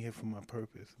are only here for my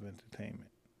purpose of entertainment.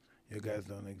 Your guys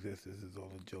don't exist. This is all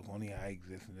a joke. Only I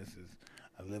exist, and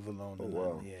I live alone. Oh,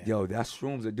 wow. Yeah. Yo, that's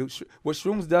shrooms that do. What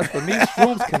shrooms does for me,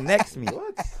 shrooms connects me.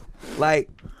 What? Like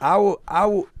I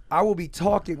will be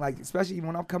talking, like especially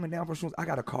when I'm coming down from shrooms, I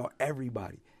gotta call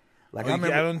everybody. Like I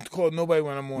don't call nobody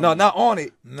when I'm on. No, not on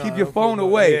it. No, keep your phone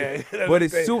away. Yeah, but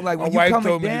it's soon, like when you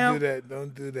coming down. Do that.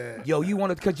 Don't do that. Yo, you want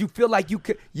to, because you feel like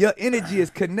your energy is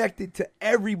connected to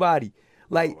everybody.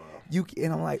 Like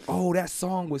and I'm like, oh, that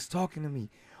song was talking to me.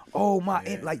 Oh my,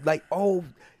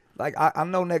 I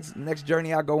know next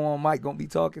journey I go on, Mike gonna be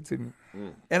talking to me,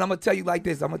 and I'm gonna tell you like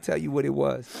this. I'm gonna tell you what it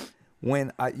was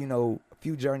when a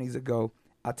few journeys ago,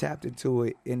 I tapped into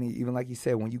it, and even like you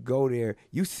said, when you go there,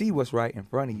 you see what's right in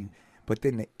front of you, but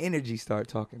then the energy start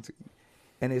talking to you,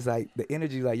 and it's like the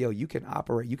energy, like yo, you can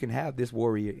operate, you can have this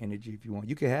warrior energy if you want,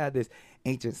 you can have this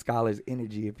ancient scholars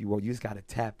energy if you want. You just gotta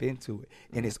tap into it,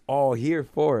 and it's all here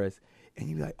for us, and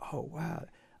you be like, oh wow.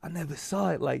 I never saw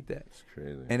it like that. It's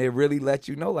crazy. And it really lets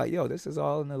you know, like, yo, this is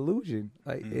all an illusion.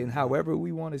 Like, and however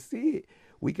we want to see it,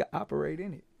 we can operate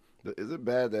in it. Is it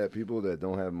bad that people that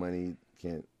don't have money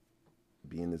can't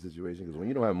be in this situation? Because when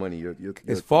you don't have money, you're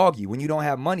it's foggy. When you don't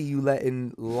have money, you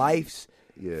letting life's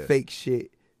fake shit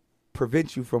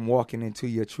prevent you from walking into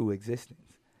your true existence.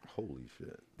 Holy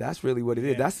shit. That's really what it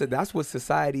is. That's what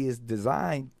society is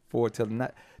designed for, to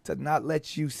not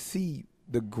let you see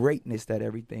the greatness that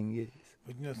everything is.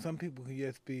 But some people can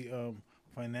just be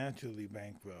financially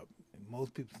bankrupt.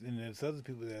 Most people, and there's other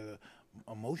people that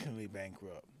are emotionally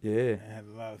bankrupt. Yeah. And have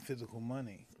a lot of physical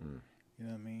money. You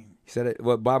know what I mean? He said it.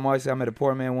 What Bob Marley said, I met a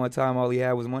poor man one time. All he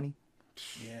had was money.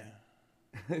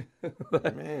 Yeah.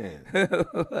 Man.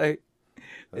 Like,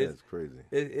 that's crazy.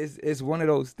 It's one of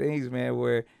those things, man,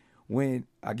 where when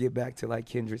I get back to like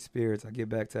kindred spirits, I get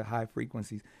back to high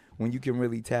frequencies. When you can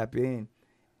really tap in,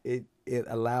 it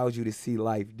allows you to see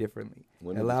life differently.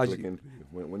 When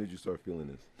did you start feeling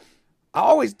this? I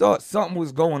always thought something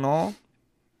was going on,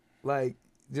 like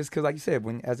just because, like you said,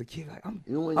 when as a kid, like I'm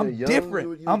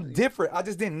different. I'm different. I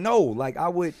just didn't know. Like I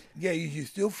would. Yeah, you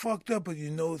still fucked up, but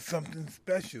you know it's something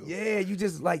special. Yeah, you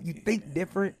just like you think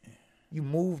different, you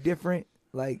move different.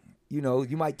 Like you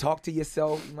might talk to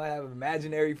yourself. You might have an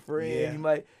imaginary friend. Yeah. You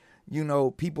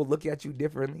might, people look at you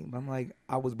differently. I'm like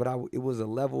it was a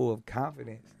level of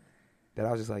confidence that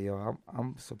I was just like, yo,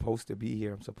 I'm supposed to be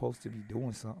here. I'm supposed to be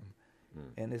doing something.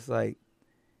 And it's like,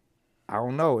 I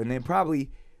don't know. And then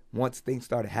probably once things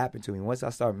started happening to me, once I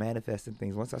started manifesting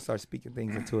things, once I started speaking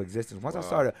things into existence, once I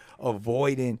started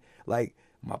avoiding, like,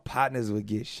 my partners would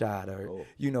get shot or,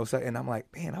 and I'm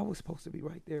like, man, I was supposed to be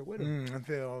right there with them. I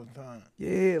say it all the time.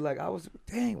 Yeah, like I was,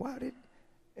 dang, why did,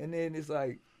 and then it's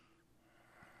like,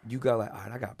 you got like, all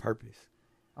right, I got purpose.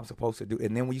 I'm supposed to do,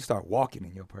 and then when you start walking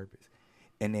in your purpose,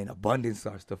 and then abundance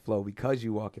starts to flow because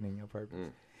you walking in your purpose.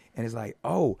 And it's like,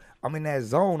 oh, I'm in that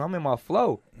zone. I'm in my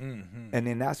flow. And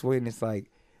then that's when it's like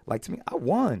to me, I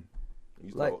won.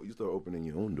 You start opening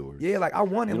your own doors. Yeah, like I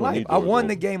won in life. I won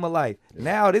the game of life. Yeah.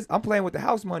 Now I'm playing with the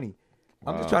house money.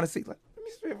 I'm just trying to see. Like, let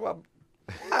me see. All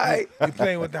right. You're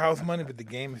playing with the house money, but the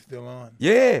game is still on.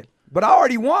 Yeah, but I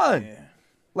already won. Yeah.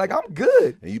 Like I'm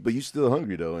good. But you still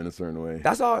hungry though, in a certain way.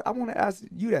 That's all. I want to ask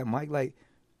you that, Mike. Like,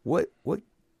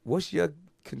 what's your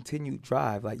continued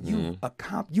drive? Like you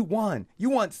won. You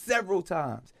won several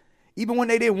times, even when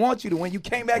they didn't want you to win. You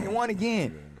came back and won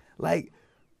again. Yeah. Like,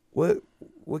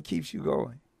 what keeps you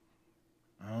going?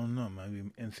 I don't know.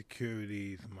 Maybe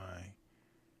insecurities.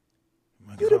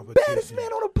 My You're the baddest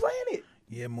man on the planet.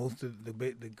 Yeah, most of the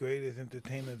greatest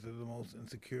entertainers are the most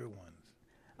insecure ones.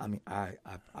 I mean, I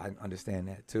understand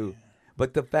that too,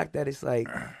 but the fact that it's like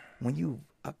when you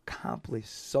accomplish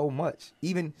so much,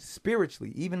 even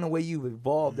spiritually, even the way you've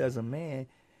evolved as a man,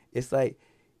 it's like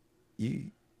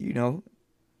you know,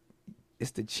 it's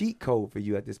the cheat code for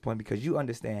you at this point because you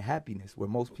understand happiness where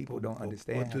most people don't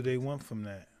understand. What do they want from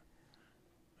that?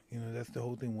 You know, that's the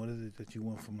whole thing. What is it that you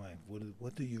want from life?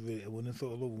 What do you really? When it's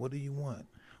all over, what do you want?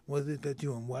 What is it that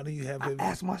you want? Why do you have? I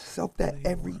ask myself that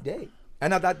every day.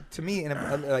 And that, to me,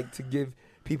 and like to give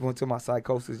people into my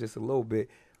psychosis just a little bit,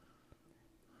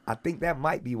 I think that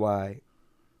might be why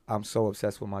I'm so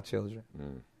obsessed with my children.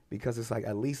 Because it's like,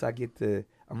 at least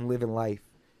I'm living life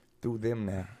through them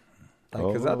now.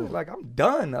 Like, because I'm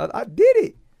done. I did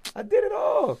it. I did it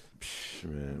all.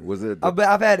 Man, was it? I've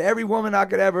had every woman I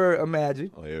could ever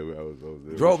imagine. Oh yeah, I was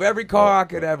there. Drove every car I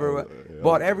could ever.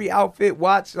 Bought every outfit,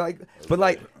 watch, and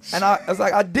I was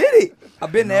like, I did it.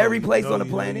 I've been to every place on the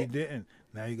planet. You didn't.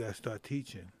 Now you gotta start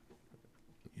teaching.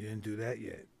 You didn't do that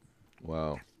yet.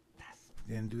 Wow.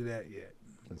 You didn't do that yet.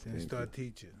 Then start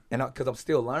teaching. And because I'm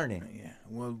still learning. Yeah.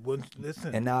 Well,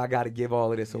 listen. And now I got to give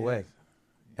all of this away.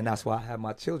 And that's why I have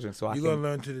my children. So you're gonna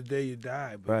learn to the day you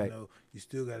die, but you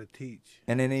still gotta teach.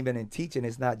 And then even in teaching,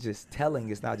 it's not just telling,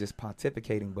 it's not just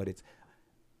pontificating, but it's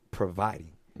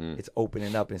providing. It's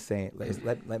opening up and saying,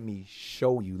 let me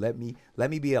show you, let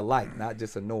me be a light, not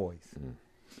just a noise.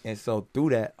 And so through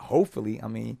that, hopefully, I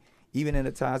mean, even in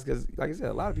the times, because like I said,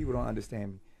 a lot of people don't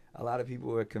understand me. A lot of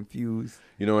people are confused.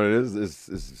 You know what it is?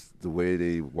 It's the way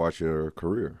they watch your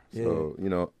career. Yeah. So, you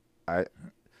know,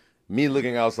 me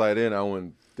looking outside in, I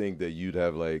wouldn't think that you'd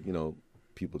have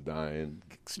people dying,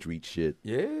 street shit,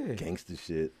 gangster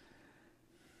shit.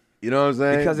 You know what I'm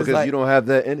saying? Because you don't have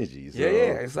that energy. So. Yeah.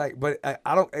 It's like, but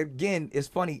I don't. Again, it's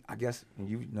funny. I guess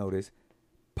you know this.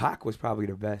 Pac was probably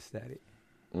the best at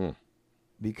it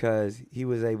because he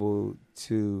was able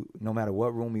to, no matter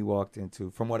what room he walked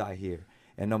into, from what I hear,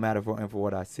 and no matter for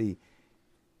what I see,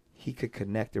 he could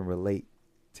connect and relate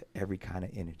to every kind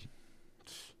of energy.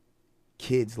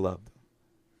 Kids loved him.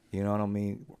 You know what I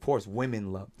mean? Of course,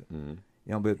 women loved him. Mm-hmm.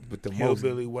 You know, but the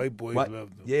hillbilly white boys loved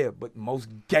him. Yeah, but most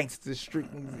gangster street,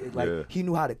 he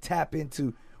knew how to tap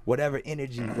into whatever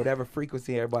energy, whatever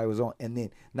frequency everybody was on, and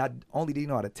then not only did he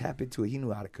know how to tap into it, he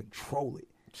knew how to control it.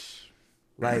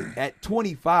 Like at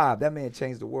 25, that man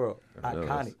changed the world.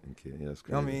 Iconic. That's crazy. You know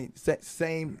what I mean?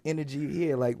 Same energy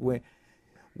here. Like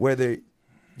whether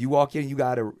you walk in, you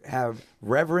gotta have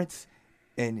reverence,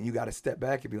 and you gotta step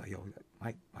back and be like, yo,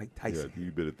 Mike Tyson. Yeah,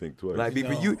 you better think twice. Like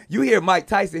you hear Mike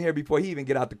Tyson here before he even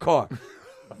get out the car.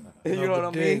 You know what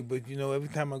I mean? But every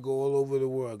time I go all over the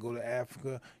world, I go to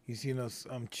Africa, you see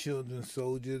children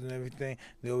soldiers and everything.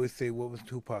 They always say, "What was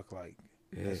Tupac like?"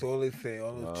 Yeah. That's all they say.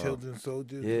 All those children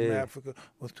soldiers from Africa.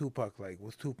 What's Tupac like?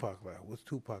 What's Tupac like? What's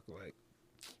Tupac like?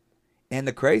 And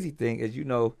the crazy thing is,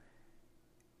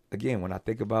 again, when I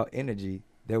think about energy,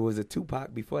 there was a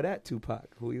Tupac before that Tupac,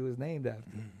 who he was named after.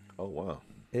 Oh wow!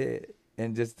 Yeah.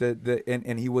 And just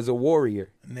and he was a warrior,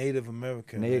 Native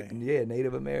American,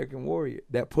 Native American warrior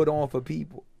that put on for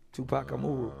people. Tupac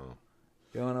Amaru,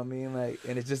 you know what I mean? Like,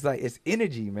 and it's just like it's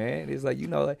energy, man. It's like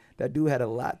that dude had a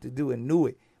lot to do and knew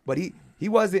it, but he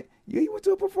wasn't. He went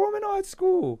to a performing arts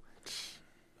school.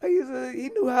 Like he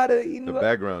knew how to. The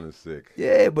background is sick.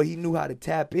 Yeah, but he knew how to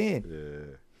tap in.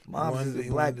 Yeah, Mom's a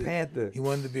Black Panther. He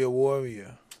wanted to be a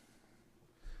warrior.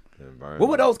 What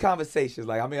were those conversations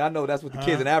like? I mean, I know that's what the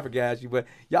kids in Africa ask you, but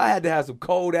y'all had to have some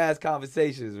cold ass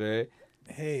conversations, man.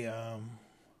 Hey,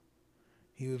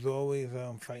 he was always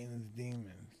fighting his demons,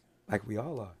 like we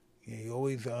all are. Yeah, he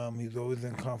was always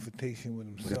in confrontation with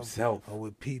himself or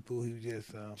with people. He was just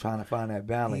trying to find that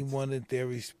balance. He wanted their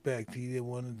respect. He didn't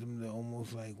want them to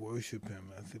almost like worship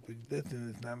him. I said, but listen,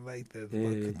 it's not like that. It's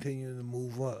about continuing to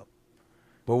move up.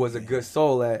 But was a good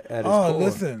soul at his core. Oh,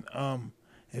 listen,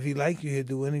 if he liked you, he'd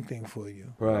do anything for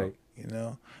you. Right.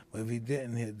 But if he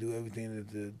didn't, he'd do everything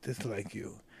to dislike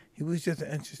you. He was just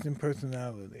an interesting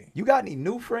personality. You got any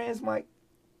new friends, Mike?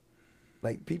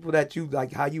 Like people that you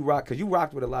like, how you rock, because you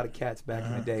rocked with a lot of cats back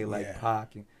in the day, like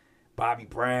Pac and Bobby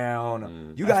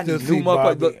Brown. You got any new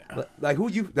motherfuckers? Like who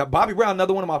you? Bobby Brown,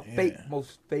 another one of my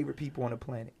most favorite people on the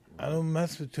planet. I don't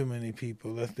mess with too many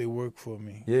people unless they work for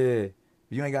me. Yeah,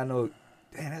 you ain't got no.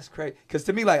 Damn, that's crazy. Because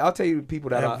to me, like I'll tell you, the people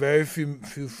that I have very few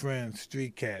friends,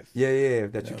 street cats. Yeah,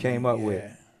 that you came up with.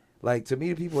 Like to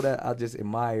me, the people that I just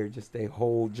admire, just their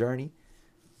whole journey.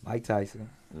 Mike Tyson,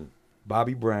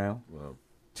 Bobby Brown,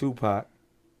 Tupac,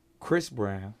 Chris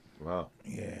Brown. Wow.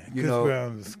 Yeah, Chris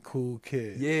Brown's a cool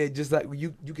kid. Yeah, just like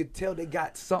you could tell they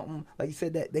got something, like you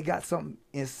said, that they got something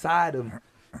inside them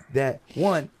that,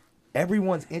 one,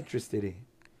 everyone's interested in.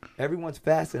 Everyone's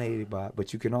fascinated by it,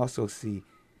 but you can also see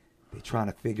they're trying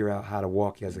to figure out how to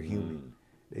walk as a human.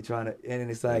 They're trying to,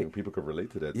 and it's like. People could relate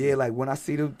to that. Yeah, like when I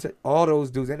see them, all those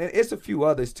dudes, and it's a few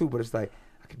others too, but it's like,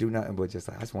 I could do nothing but just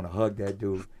like, I just want to hug that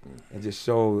dude and just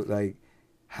show like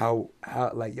how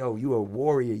like, yo, you a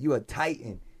warrior, you a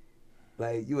titan.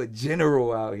 Like, you a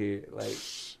general out here.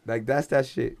 Like that's that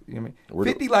shit. You know what I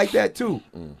mean? 50 like that, too.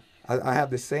 I have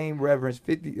the same reverence.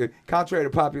 50, contrary to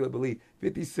popular belief,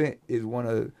 50 Cent is one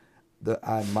of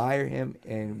I admire him,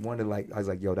 and one of, like, I was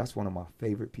like, yo, that's one of my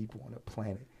favorite people on the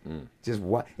planet. Just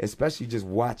especially just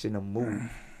watching him move.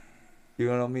 You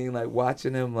know what I mean? Like,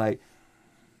 watching him, like,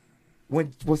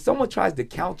 when someone tries to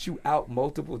count you out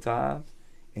multiple times,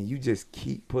 and you just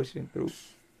keep pushing through.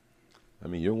 I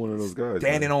mean, you're one of those guys.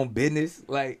 Standing on business.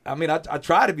 Like, I mean, I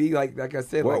try to be, like I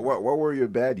said. What were your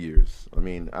bad years? I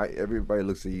mean, everybody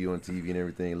looks at you on TV and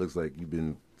everything. It looks like you've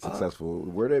been successful.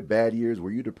 Were there bad years?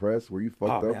 Were you depressed? Were you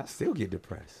fucked up? Man, I still get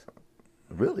depressed.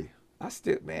 Really? I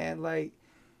still, man, like,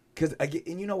 because,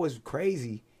 and you know what's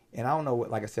crazy? And I don't know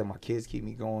what, like I said, my kids keep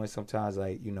me going. Sometimes,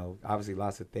 like, you know, obviously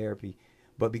lots of therapy.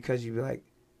 But because you be like,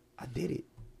 I did it.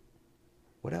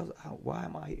 What else? Why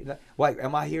am I here? Like,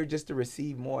 am I here just to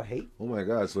receive more hate? Oh my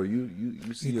God! So you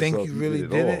see you yourself, think you really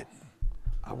did it?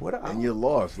 And you're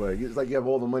lost. Like, it's like you have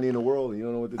all the money in the world and you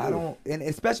don't know what to do. I don't, and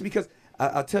especially because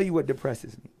I'll tell you what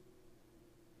depresses me.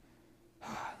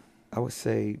 I would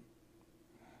say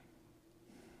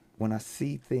when I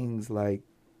see things like,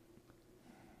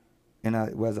 and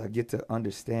as I get to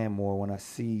understand more, when I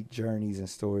see journeys and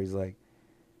stories like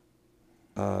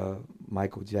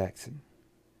Michael Jackson,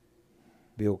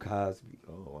 Bill Cosby.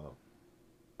 Oh,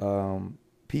 wow.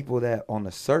 People that on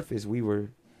the surface we were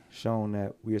shown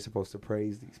that we are supposed to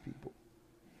praise these people.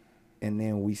 And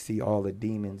then we see all the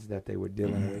demons that they were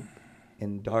dealing with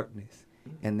in darkness.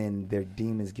 And then their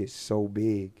demons get so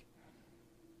big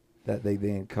that they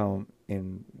then come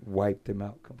and wipe them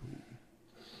out completely.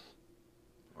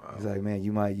 Wow. It's like, man,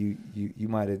 you might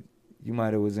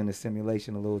have was in a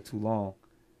simulation a little too long.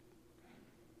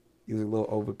 You was a little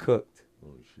overcooked.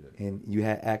 Oh, shit. And you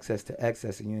had access to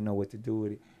excess and you didn't know what to do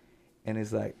with it. And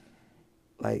it's like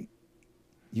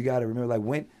you got to remember,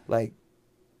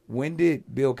 when did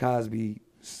Bill Cosby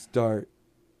start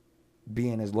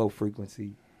being as low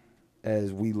frequency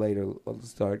as we later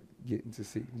start getting to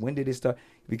see? When did it start?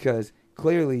 Because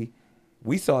clearly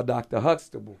we saw Dr.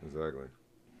 Huxtable. Exactly.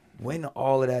 When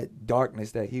all of that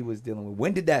darkness that he was dealing with,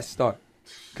 when did that start?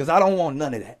 Because I don't want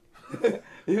none of that.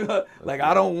 You know, like,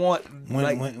 I don't want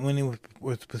when he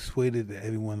was persuaded that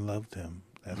everyone loved him.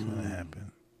 That's when it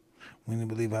happened. When he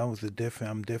believed I'm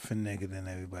different nigga than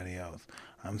everybody else.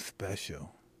 I'm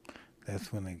special.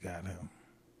 That's when it got him.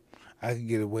 I could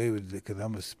get away with it because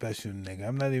I'm a special nigga.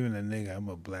 I'm not even a nigga. I'm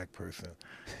a black person.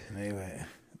 And anyway,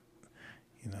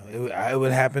 you know, it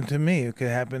would happen to me. It could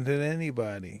happen to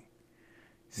anybody.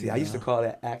 See, I used to call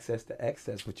that access to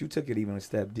excess, but you took it even a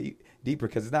step deeper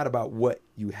because it's not about what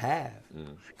you have.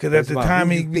 Because at the time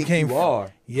he became, you are.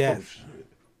 Yes,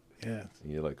 yes.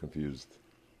 And you're like confused.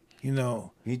 You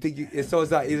know, you think so?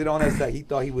 It's like, is it on that side? He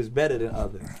thought he was better than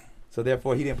others, so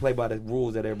therefore he didn't play by the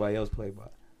rules that everybody else played by.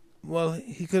 Well,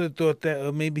 he could have thought that,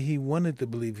 or maybe he wanted to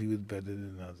believe he was better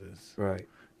than others. Right.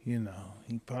 You know,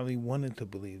 he probably wanted to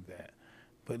believe that.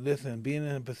 But listen, being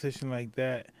in a position like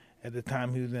that at the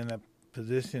time he was in that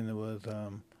position, it was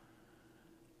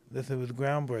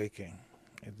groundbreaking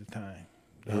at the time.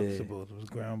 The Huxtables was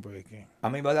groundbreaking. I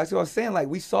mean, but that's what I was saying. Like,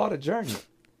 we saw the journey,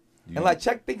 and like,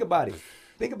 think about it.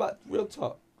 Think about real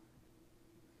talk.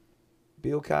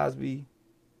 Bill Cosby,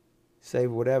 say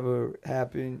whatever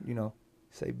happened, you know,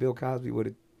 say Bill Cosby would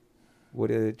have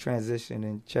transitioned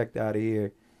and checked out of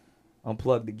here,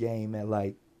 unplugged the game at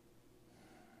like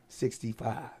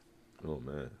 65. Oh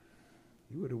man.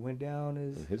 You would have went down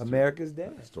as America's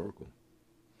dad. Historical.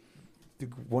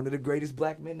 One of the greatest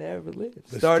black men that ever lived.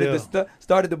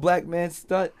 Started the black man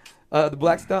stunt, the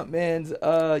Black Stuntmen's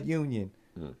union.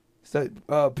 So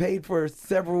paid for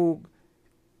several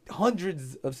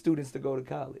hundreds of students to go to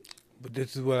college. But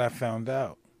this is what I found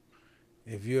out.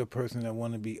 If you're a person that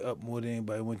want to be up more than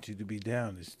anybody wants you to be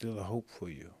down, there's still a hope for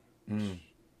you.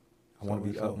 I want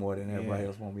to be up more than everybody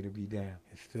else want me to be down.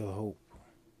 It's still hope.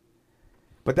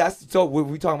 But that's so. When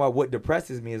we talking about what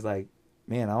depresses me is like,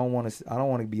 man, I don't want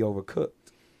to be overcooked.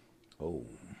 Oh,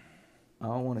 I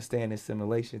don't want to stay in this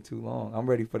simulation too long. I'm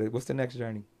ready for what's the next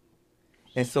journey?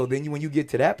 And so then when you get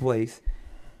to that place,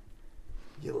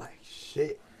 you're like,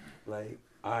 shit. Like,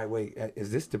 all right, wait,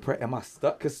 is this depression? Am I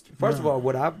stuck? Because first of all,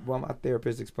 what my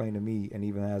therapist explained to me, and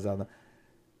even as I know,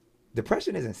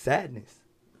 depression isn't sadness.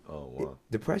 Oh, wow.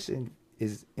 Depression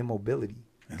is immobility.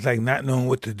 It's like not knowing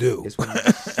what to do. It's when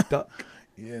you're stuck.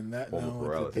 Yeah, not knowing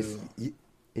what to do.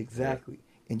 Exactly.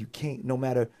 Yeah. And you can't, no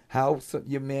matter how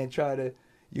your man try to,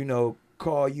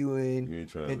 call you in. You ain't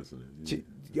trying to listen.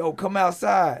 Yo, come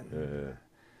outside.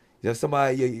 Yeah. If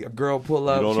somebody, a girl pull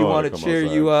up, she want to cheer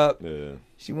you up. Yeah.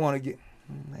 She want to get,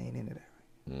 I ain't into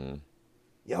that.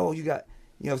 Yo, you got,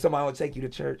 somebody want to take you to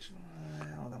church. I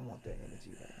don't want that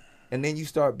energy. And then you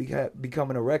start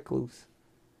becoming a recluse.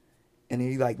 And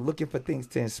then you like looking for things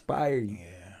to inspire you.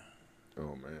 Yeah.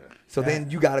 Oh, man. So then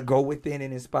you got to go within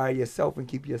and inspire yourself and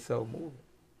keep yourself moving.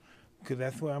 Because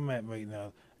that's where I'm at right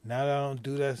now. Now that I don't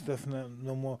do that stuff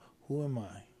no more, who am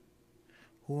I?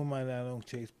 Who am I that I don't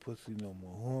chase pussy no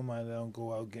more? Who am I that I don't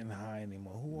go out getting high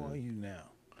anymore? Who are you now?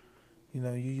 You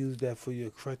use that for your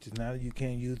crutches. Now that you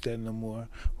can't use that no more,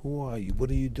 who are you? What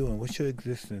are you doing? What's your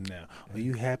existence now? Are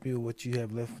you happy with what you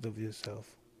have left of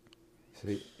yourself?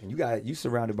 See, and you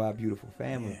surrounded by a beautiful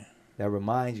family that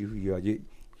reminds you who you are.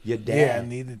 Your dad. Yeah, I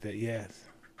needed that, yes.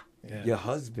 Yeah. Your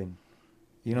husband.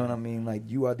 You know what I mean? Like,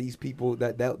 you are these people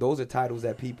that those are titles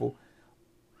that people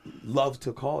love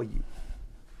to call you.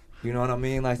 You know what I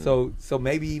mean? Like, so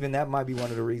maybe even that might be one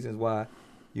of the reasons why,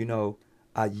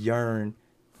 I yearn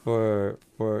for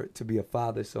to be a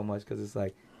father so much, because it's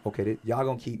like, okay, y'all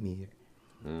gonna keep me here.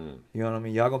 You know what I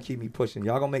mean? Y'all gonna keep me pushing.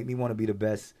 Y'all gonna make me want to be the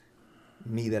best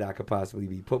me that I could possibly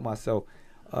be. Put myself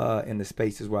in the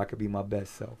spaces where I could be my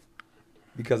best self.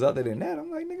 Because other than that, I'm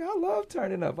like, nigga, I love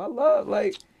turning up. I love,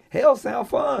 like, hell sound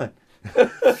fun.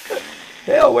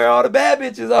 Hell, where all the bad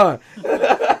bitches are.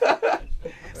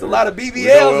 It's a lot of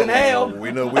BBLs in hell.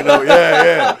 We know,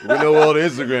 yeah. We know all the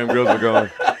Instagram girls are going.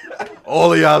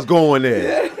 All of y'all's going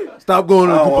there. Yeah. Stop going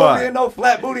to Dubai. I don't want to be in no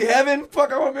flat booty heaven.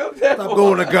 Fuck, I want to be up there. Stop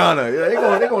going to Ghana. Yeah,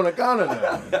 they going to Ghana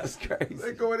now. That's crazy.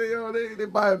 They going there, they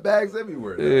buying bags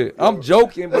everywhere. Yeah. I'm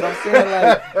joking, but I'm saying,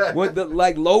 like, with the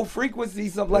low frequency,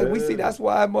 something like we see. That's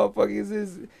why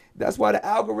motherfuckers that's why the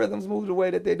algorithms move the way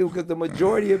that they do, because the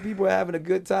majority of people are having a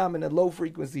good time in the low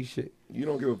frequency shit. You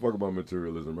don't give a fuck about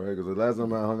materialism, right? Because the last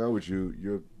time I hung out with you,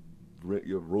 your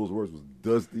Rolls Royce was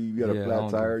dusty. You had a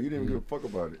flat tire. You didn't even give a fuck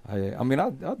about it. I mean,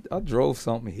 I drove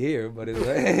something here, but it's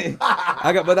like,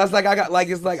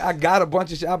 I got a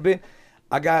bunch of shit.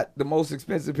 I got the most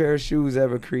expensive pair of shoes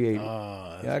ever created.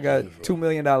 I got $2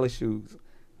 million shoes.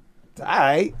 All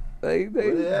right.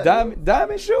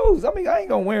 Diamond shoes. I mean, I ain't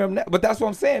gonna wear them now, but that's what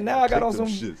I'm saying. Now I got on some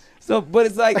shits. So, but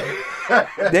it's like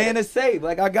they in the safe.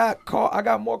 Like I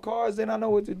got more cars than I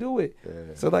know what to do with.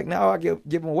 Yeah. So like now I give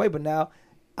them away, but now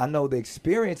I know the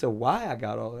experience of why I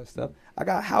got all that stuff. I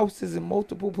got houses in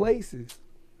multiple places,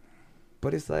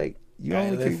 but it's like you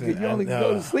only can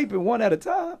go to sleep in one at a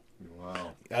time.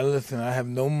 Wow. I have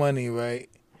no money, right?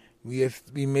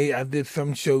 I did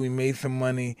some show. We made some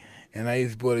money. And I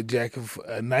used to bought a jacket,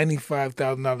 a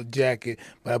 $95,000 jacket,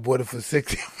 but I bought it for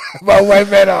 $60. My wife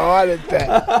had a heart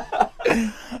attack.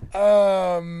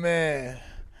 Oh, man.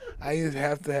 I used to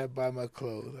have to buy my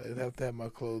clothes. I used to have to have my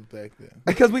clothes back then.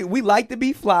 Because we like to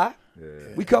be fly.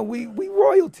 Yeah. We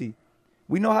royalty.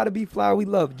 We know how to be fly. We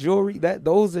love jewelry.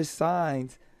 Those are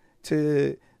signs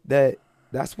to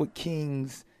that's what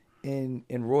kings in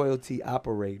royalty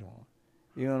operate on.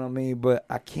 You know what I mean? But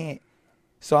I can't.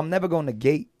 So I'm never going to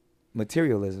negate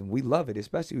materialism. We love it,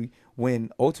 especially when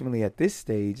ultimately at this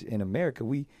stage in America,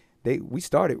 we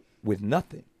started with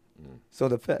nothing. So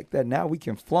the fact that now we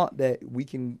can flaunt that, we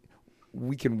can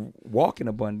walk in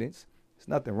abundance, there's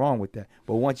nothing wrong with that.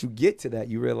 But once you get to that,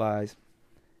 you realize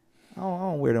I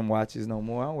don't wear them watches no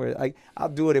more. I don't wear I'll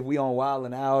do it if we on Wild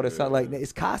 'N Out or something like that.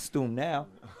 It's costume now.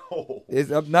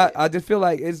 I just feel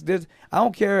like it's just, I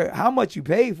don't care how much you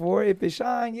pay for it. If it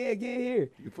shine, get here.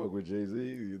 You fuck with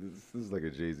Jay-Z. This is like a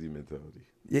Jay-Z mentality.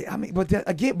 Yeah, I mean, but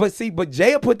Jay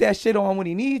will put that shit on when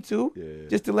he need to,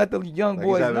 just to let the young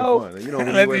boys know. Fun. You know,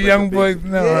 let the young boys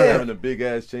know. Having the big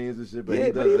ass chains and shit, but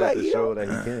he does that to show that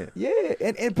he can. Yeah,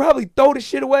 and probably throw the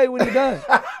shit away when he done.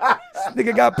 This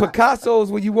nigga got Picassos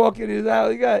when you walk in his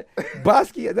house. He got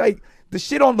Basquiat. Like, the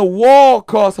shit on the wall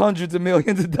costs hundreds of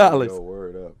millions of dollars. Yo,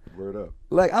 word up.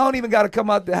 Like, I don't even got to come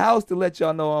out the house to let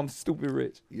y'all know I'm stupid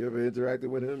rich. You ever interacted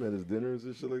with him at his dinners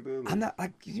and shit like that? I'm not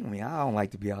like, you know what I mean, I don't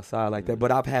like to be outside like that,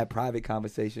 but I've had private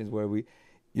conversations where we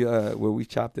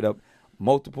chopped it up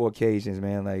multiple occasions,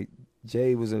 man. Like,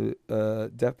 Jay was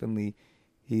definitely,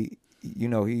 he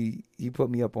put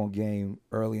me up on game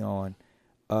early on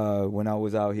when I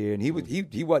was out here, and he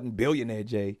wasn't billionaire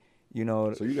Jay. You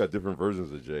know, so you got different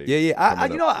versions of Jay. Yeah. I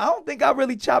don't think I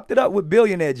really chopped it up with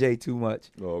billionaire Jay too much.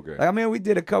 Oh, okay. Like, I mean, we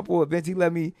did a couple events. He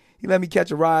let me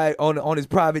catch a ride on his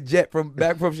private jet from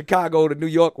Chicago to New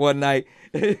York one night.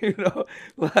 You know,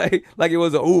 like it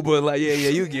was an Uber. Like, yeah,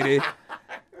 you get it.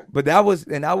 But that was,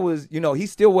 you know, he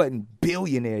still wasn't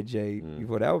billionaire Jay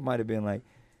before. That might have been like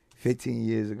 15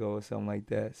 years ago or something like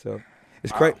that. So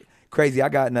it's crazy. I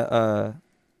got in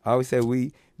I always say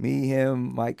me,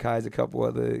 him, Mike Kai's, a couple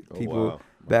other people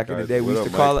back in the day. We used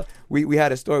to call it. We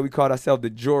had a story. We called ourselves the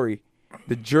jury,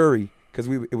 because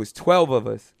it was 12 of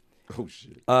us. Oh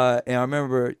shit! And I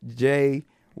remember Jay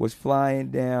was flying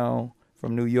down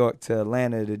from New York to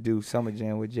Atlanta to do Summer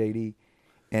Jam with JD,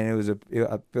 and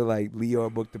I feel like Leo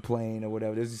booked the plane or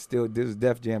whatever. This was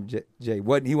Def Jam Jay. He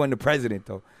wasn't the president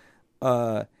though,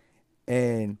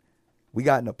 and we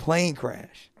got in a plane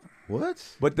crash.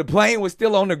 What? But the plane was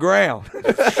still on the ground.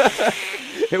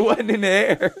 It wasn't in the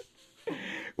air.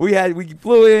 We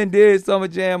flew in, did Summer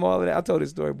Jam, all of that. I told this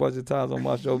story a bunch of times on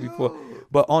my show before.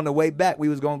 But on the way back, we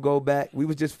was gonna go back. We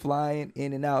was just flying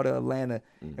in and out of Atlanta,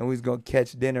 and we was gonna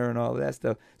catch dinner and all of that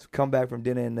stuff. So come back from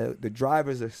dinner, and the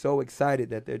drivers are so excited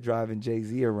that they're driving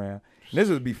Jay-Z around. And this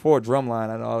was before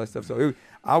Drumline and all that stuff. So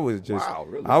I was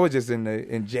just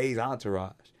in Jay's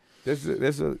entourage.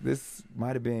 This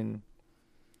might have been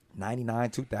 99,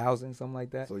 2000, something like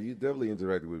that. So you definitely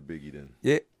interacted with Biggie then?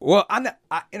 Yeah. Well, I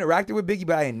interacted with Biggie,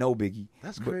 but I didn't know Biggie.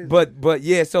 That's crazy. But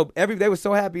yeah. So they were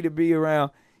so happy to be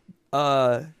around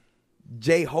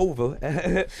Jay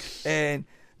Hova, and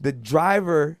the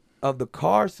driver of the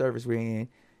car service we're in.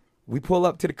 We pull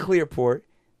up to the Clearport.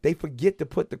 They forget to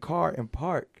put the car in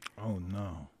park. Oh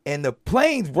no! And the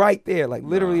plane's right there, like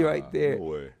literally right there. No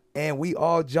way. And we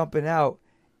all jumping out,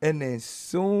 and then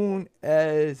soon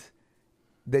as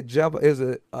the jump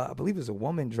I believe it was a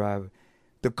woman driver.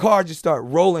 The car just started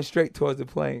rolling straight towards the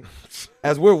plane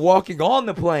as we're walking on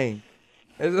the plane.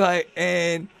 It's like,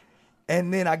 and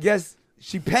then I guess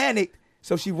she panicked,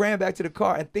 so she ran back to the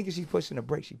car and thinking she's pushing the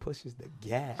brake, she pushes the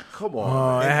gas. Come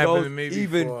on. That happened to goes me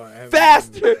even before.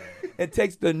 faster and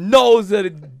takes the nose of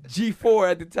the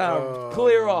G4 at the time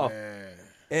clear off. Man.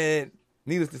 And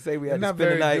needless to say, we had They're to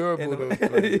spend the night. durable,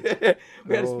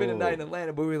 We had to spend the night in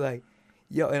Atlanta, but we were like,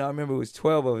 yo, and I remember it was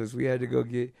 12 of us. We had to go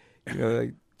get,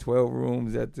 like 12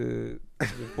 rooms at the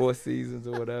Four Seasons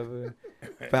or whatever.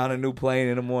 Found a new plane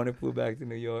in the morning, flew back to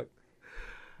New York.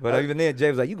 But even then, Jay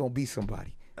was like, you going to be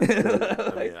somebody.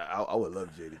 I would love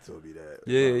Jay to tell me that.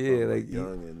 Yeah, like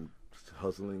young and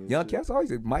hustling. And young shit. cats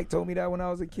always. Mike told me that when I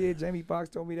was a kid. Jamie Foxx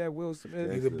told me that. Will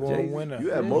Smith. He's a born winner. You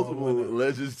had multiple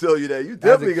legends tell you that. You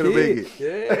definitely going to make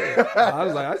it. Yeah. I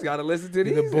was like, I just got to listen to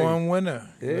these. He's a born winner.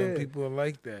 Yeah. You know, people are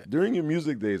like that. During your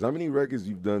music days, how many records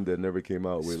you've done that never came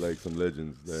out with like some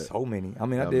legends? That So many. I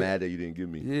mean, I'm I did. mad that you didn't give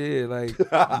me. Yeah,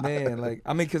 like, man, like,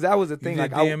 I mean, because that was the thing. You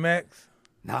did Like, DMX?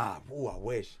 I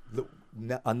wish. Look,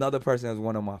 another person that's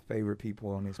one of my favorite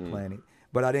people on this planet.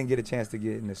 But I didn't get a chance to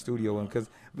get in the studio with him because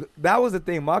that was the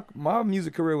thing. My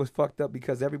music career was fucked up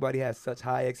because everybody had such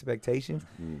high expectations,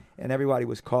 and everybody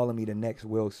was calling me the next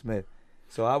Will Smith.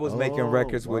 So I was making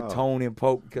records with Tone and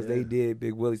Pope because they did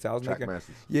Big Willie. So I was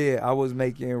I was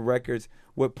making records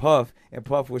with Puff, and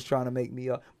Puff was trying to make me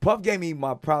up. Puff gave me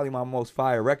probably my most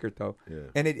fire record though,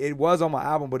 and it was on my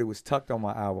album, but it was tucked on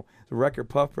my album. The record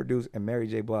Puff produced, and Mary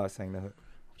J. Blige sang the hook.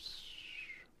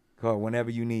 Called Whenever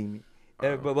You Need Me.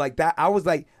 But like that, I was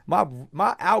like,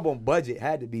 my album budget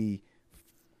had to be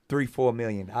 $3-4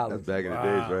 million. That's back in the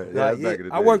days, right? Yeah, that's back in the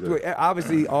days. I worked with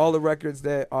obviously all the records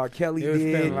that R. Kelly did.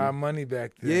 They spent a lot of money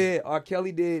back then. Yeah, R.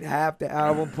 Kelly did half the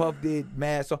album. Puff did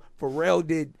mad songs. Pharrell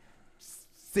did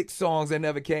 6 songs that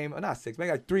never came. Not 6,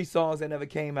 maybe like 3 songs that never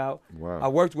came out. Wow. I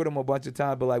worked with him a bunch of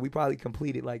times, but like we probably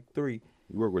completed like 3.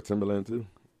 You work with Timberland too?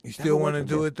 You still want to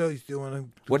do it though? You still want to?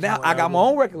 Well, now I got my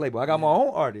own record label. I got my own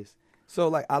artist. So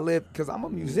like I live because I'm a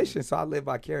musician, so I live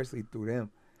vicariously through them.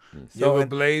 You ever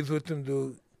blaze with them?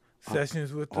 Do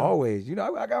sessions with them? Always. You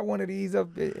know, I got one of these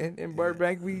up in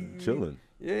Burbank. We chilling.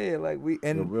 Yeah, like we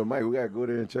and Real Mike, we gotta go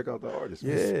there and check out the artist.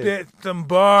 Yeah. Spit some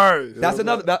bars. That's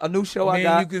a new show I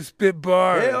got. You can spit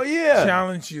bars. Hell yeah.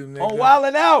 Challenge you, nigga. On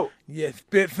Wildin' Out. Yeah,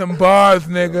 spit some bars,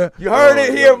 nigga. You heard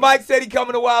it here. Mike said he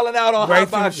coming to Wildin' Out on Write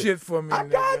Hotboxin. some shit for me, I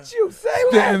nigga. got you. Say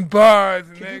Spitting bars,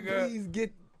 Can nigga. you please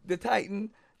get the Titan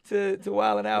to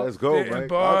Wildin' Out? Let's go, Spitting Mike.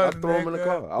 bars, I'll throw him in the nigga.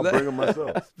 car. I'll bring him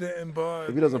myself. Spitting bars.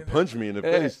 If he doesn't punch me in the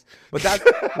face. But that's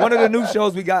one of the new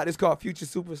shows we got. It's called Future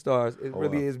Superstars. It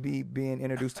really is me being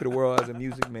introduced to the world as a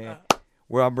music man,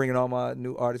 where I'm bringing all my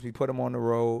new artists. We put them on the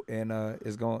road, and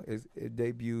it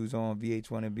debuts on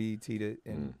VH1 and BET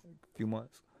in a few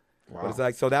months. Wow. But it's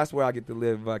like, so that's where I get to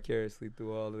live vicariously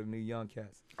through all of the new young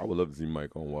cats. I would love to see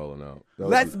Mike on Wildin' Out.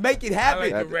 Let's make it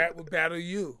happen. I like to rap with Battle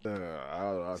You. I'm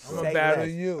I'm a battle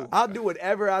you. I'll do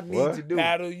whatever I need to do.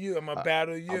 Battle you. I'm a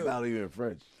battle you. I'll battle you in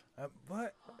French.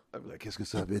 What? I'll be like, qu'est-ce que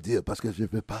ça veut dire? Parce que je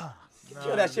fais pas.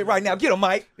 Kill that shit right now. Get him,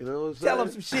 Mike. You know what I'm saying? Tell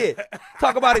him some shit.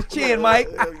 Talk about his chin, Mike.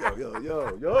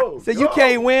 Yo. So you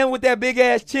can't win with that big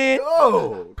ass chin?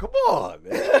 Yo, come on,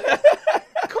 man.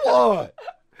 Come on.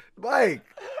 Mike.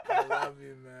 I love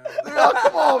you, man. Yo,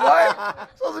 come on, Mike. You're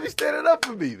supposed to be standing up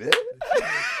for me, man.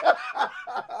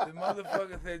 The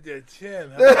motherfucker said your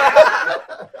chin.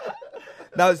 Huh?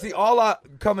 Now, see,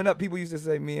 coming up, people used to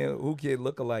say me and Who Kid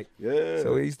look alike. Yeah.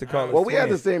 So we used to call us Well, we had the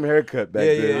twins. same haircut back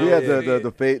then. We had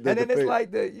the fade. And then it's fade.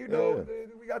 like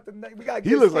we got.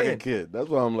 He looks like a kid. That's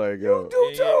why I'm like, yo. You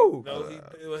do too.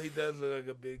 No, he does look like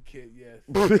a big kid, yes.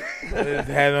 His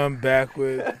head on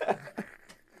backwards.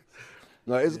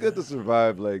 No, it's good to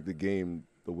survive like the game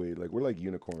the way like we're like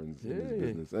unicorns in this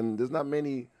business, and there's not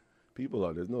many people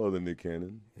out there. There's no other Nick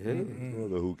Cannon. Yeah. There's no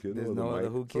other Who Kid. There's no no other other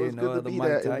Mike. Who So Kid, it's no good to other be Mike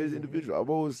that Tyson. individual. I've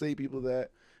always say people that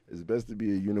it's best to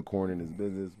be a unicorn in this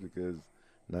business because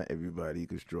not everybody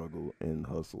could struggle and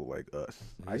hustle like us.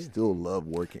 I still love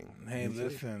working. Hey,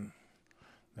 listen.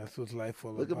 That's what life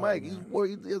all about. Look at Mike.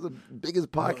 Man. He has the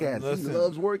biggest podcast. listen. He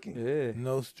loves working. Yeah.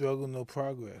 No struggle, no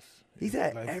progress. He's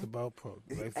had Life's about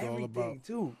progress. Life's all everything about.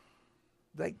 too.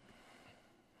 Like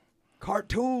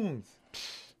cartoons.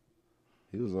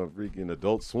 He was on freaking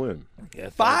Adult Swim.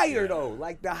 Yes, Fire though.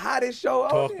 Like the hottest show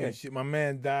out there. Talking shit. My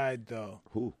man died though.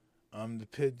 Who? The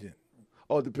pigeon.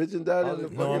 Oh, the pigeon died in the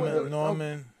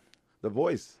Norman. The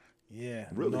voice. Yeah.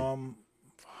 Really?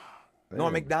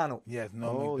 Norm McDonald. Yes,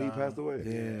 Norm Oh, he McDonald. passed away.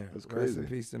 Yeah, That's Rest crazy. in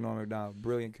peace to Norm McDonald.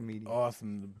 Brilliant comedian.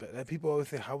 Awesome. People always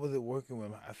say, "How was it working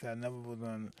with him?" I said, "I never was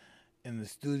in the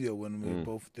studio when we were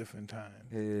both different times."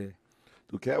 Yeah.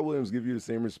 Do Cat Williams give you the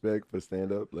same respect for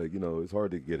stand up? Like, it's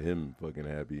hard to get him fucking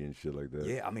happy and shit like that.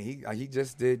 Yeah, I mean, he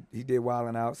just did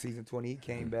Wildin' Out season 20. He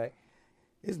came back.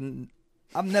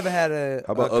 I've never had a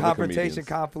How about other confrontation, comedians?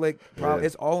 conflict problem. Yeah.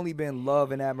 It's only been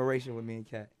love and admiration with me and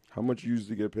Cat. How much you used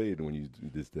to get paid when you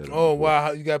did stand up? Oh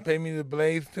wow, you got to pay me to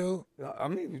blaze too? I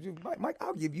mean, Mike,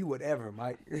 I'll give you whatever,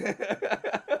 Mike. You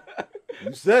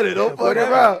said it. Don't fuck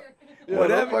around. Yeah,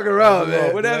 don't fuck around,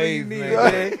 man. Whatever you need,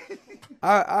 man.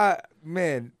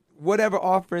 Man, whatever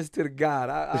offers to the God,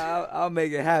 I'll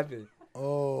make it happen.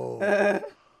 Oh,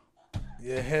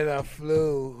 your head I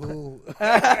flew. Who?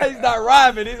 He's not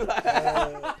rhyming. He's like,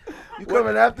 You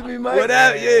coming after me, Mike?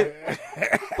 whatever, yeah.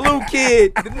 Blue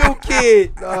kid, the new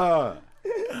kid. Nah.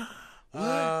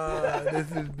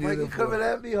 This is beautiful. Mike, you coming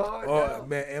at me hard Oh now?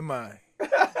 man, am I?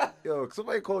 Yo,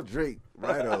 somebody call Drake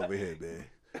right over here, man.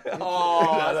 Oh,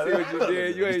 I see what you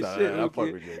did. You ain't shit, I Blue fuck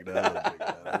kid. with Drake.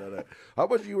 No. How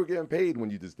much you were getting paid when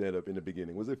you did stand up in the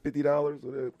beginning? Was it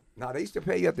 $50? No, they used to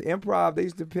pay you at the Improv. They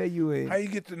used to pay you in. How you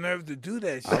get the nerve to do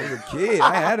that shit? I was a kid.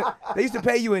 I had it. They used to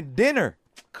pay you in dinner.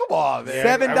 Come on,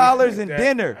 man. $7 in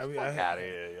dinner. Fuck out of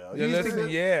here, yo. Yeah, listen,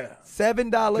 yeah. $7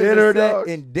 Dinner, a set dog.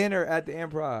 in dinner at the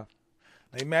Improv.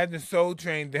 Imagine Soul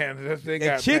Train dancers. That's what they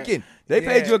got. And chicken. They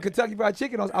paid you a Kentucky Fried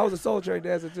Chicken. I was a Soul Train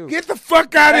dancer too. Get the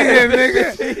fuck out of here,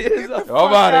 nigga. It's I'm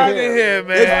out Out of of here. here,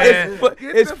 man.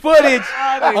 it's footage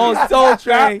on Soul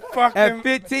Train fucking- at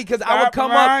 15 because I would stop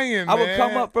come lying, up. I would man.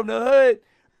 come up from the hood.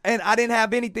 And I didn't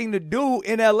have anything to do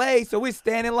in L.A., so we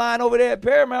stand in line over there at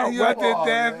Paramount. And you out there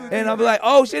dancing. And I'm like,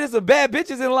 oh, shit, there's some bad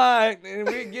bitches in line. And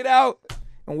we get out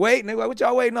and wait. And they're like, what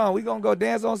y'all waiting on? We going to go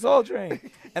dance on Soul Train.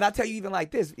 And I tell you even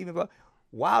like this, even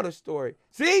wilder story.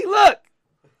 See, look.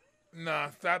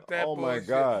 Nah, stop that Oh, my bullshit.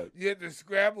 God. You had to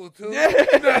Scrabble, too? Yeah.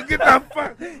 No, get the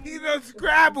fuck. He don't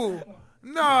Scrabble.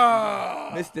 No.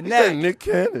 Mr. He said Neck. Nick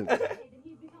Cannon.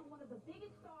 He's become one of the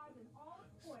biggest stars in all of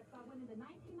sports by winning the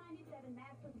 1997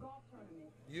 Masters Golf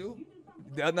Tournament. You?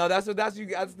 No, that's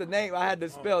the name. I had to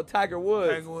spell Tiger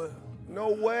Woods. Tiger Woods. No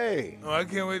way. Oh, I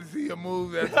can't wait to see your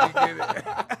moves after you get it.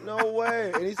 No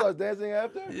way. And he starts dancing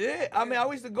after? Yeah, I mean, I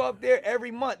used to go up there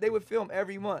every month. They would film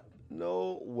every month.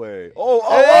 No way. Oh,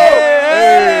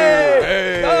 Hey!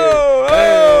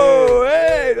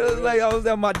 Hey! It was like I was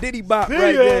at my Diddy Bop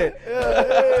right there.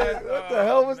 What the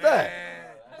hell was that?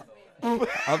 And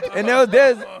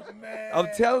there's I'm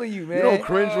telling you, man. You don't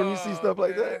cringe when you see stuff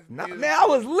like that? Nah, man, I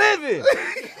was living.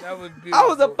 That was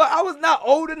beautiful. I was not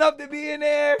old enough to be in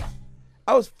there.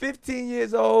 I was 15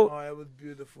 years old. Oh, it was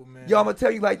beautiful, man. Yo, I'm gonna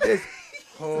tell you like this.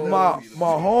 Oh, my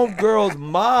homegirl's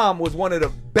mom was one of the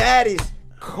baddest,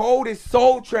 coldest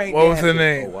Soul Train what was her dancers.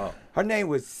 name? Oh wow. Her name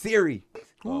was Siri.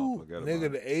 Oh, forget about Nigga,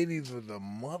 it. the 80s was a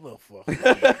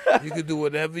motherfucker. You could do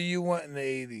whatever you want in the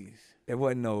 80s. It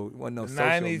wasn't no The social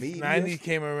 90s, media. 90s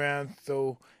came around,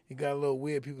 so it got a little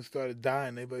weird. People started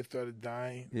dying. Everybody started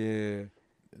dying. Yeah.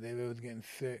 Everybody was getting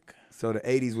sick. So the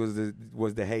 80s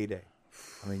was the heyday.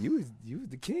 I mean, you was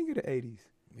the king of the 80s.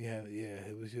 Yeah.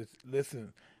 It was just,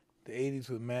 listen, the 80s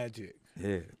was magic.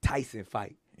 Yeah. Tyson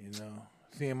fight. You know,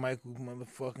 seeing Michael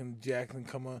motherfucking Jackson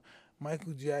come on.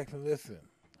 Michael Jackson, listen,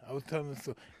 I was telling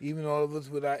so even all of us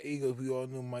with our egos, we all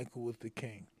knew Michael was the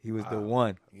king. He was the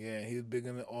one. Yeah, he was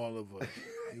bigger than all of us.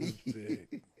 He was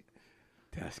big.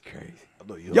 That's crazy. I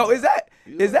know Yo, is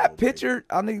Yo, that picture?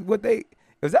 I mean,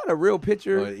 is that a real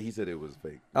picture? Oh, he said it was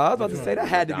fake. I was about to say that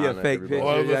had to be a fake picture.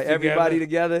 All of us Everybody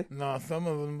together. No, some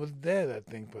of them was dead, I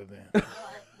think, by then.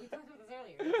 We talked about this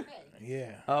earlier. It's fake.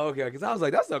 Yeah. Oh, okay. Because I was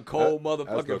like, that's a cold motherfucking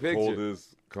That's the picture.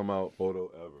 coldest come out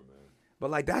photo ever, man. But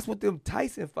like, that's what them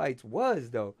Tyson fights was,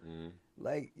 though. Mm-hmm.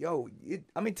 Like, yo,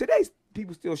 I mean, today's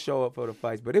people still show up for the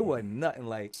fights, but it wasn't nothing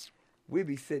like we'd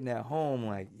be sitting at home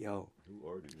like, yo. Who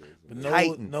already knows? But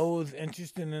Titans. no was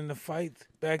interested in the fights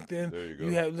back then. There you go.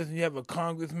 You have a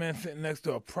congressman sitting next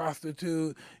to a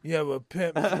prostitute. You have a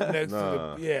pimp sitting next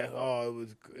Nah. to it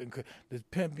was this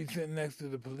pimp be sitting next to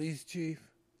the police chief.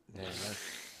 Man,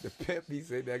 the pimp be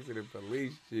sitting next to the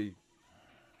police chief.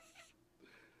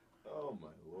 Oh my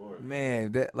lord.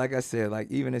 Man, that, like I said, like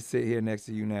even to sit here next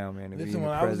to you now, man. And be in Listen, the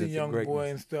when I was a presence of young boy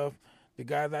greatness. and stuff, the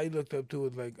guys I looked up to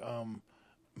was like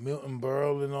Milton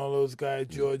Berle and all those guys,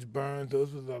 George Burns.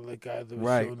 Those was all the guys that were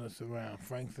Right. showing us around.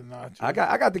 Frank Sinatra. I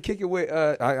got to kick it with.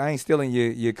 I ain't stealing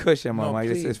your cushion, No, Mike.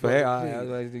 please, it's for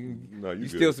brother, No, you you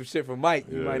steal good. some shit from Mike.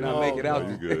 You might not make it out.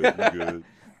 You good. You good.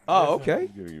 Oh, okay. You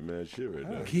giving you mad shit right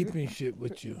now. keeping shit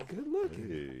with you. Good looking.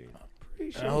 Hey.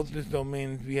 And I hope this don't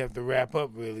mean we have to wrap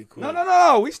up really quick.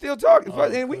 No. We still talking. Oh,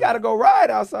 And we good. got to go ride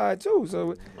outside too.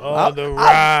 So The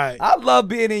ride. I love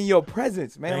being in your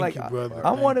presence, man. Thank like you, brother.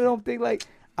 I'm Thank one of them things. Like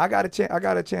I got a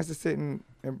chance to sit in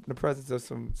the presence of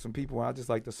some people. And I just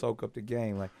like to soak up the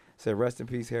game. Like said, rest in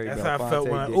peace, Harry. That's Belafonte. how I felt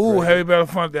when Get great. Harry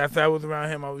Belafonte. After I was around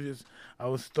him, I was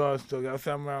starstruck. I was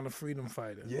around a freedom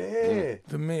fighter. Yeah.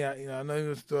 To me, I know he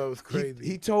was still. I was crazy.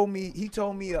 He told me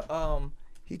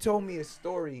a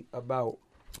story about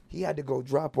he had to go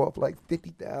drop off like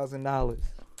 $50,000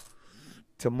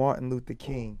 to Martin Luther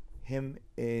King, him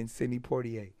and Sidney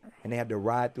Poitier, and they had to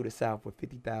ride through the South with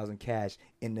 $50,000 cash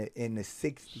in the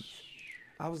 60s.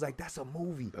 I was like, that's a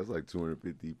movie. That's like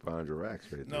 250 pounds of racks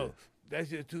right there. No, that's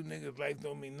just two niggas' life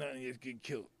don't mean nothing. Just get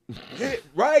killed. Yeah,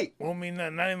 right, Won't mean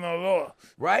nothing. Not even a law.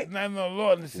 right. It's not even a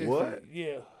law in the 60s. What?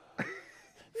 Yeah.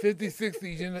 50s,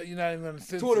 60s, you're not even on the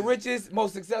 60s. Two of the richest,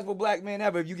 most successful black men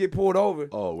ever. If you get pulled over,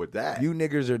 Oh, with that. you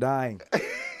niggas are dying.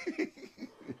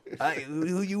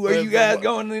 Where you guys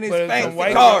going in this but it's a fancy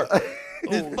white car? guy.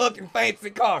 This fucking fancy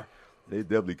car. They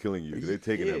definitely killing you. They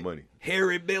taking Yeah. that money.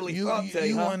 Harry Billy You Fonte,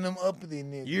 huh? one of them uppity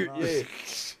niggas. You're, huh? yeah.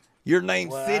 Your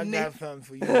name's Well, Sydney. I got something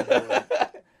for you, boy.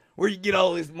 Where you get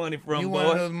all this money from, You boy? one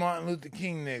of those Martin Luther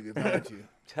King niggas, aren't you?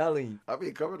 Telling you. I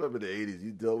mean, coming up in the 80s,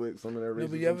 you dealt with some of that racism. No,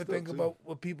 but you ever stuff, think too? about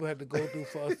what people had to go through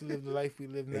for us to live the life we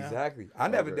live now? Exactly. I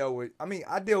never Okay. dealt with. I mean,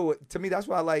 I deal with. To me, that's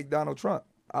why I like Donald Trump.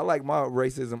 I like my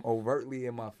racism overtly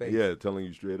in my face. Yeah, telling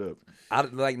you straight up. I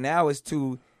like now it's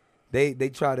too. They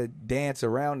try to dance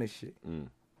around this shit, Mm.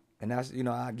 and that's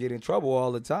I get in trouble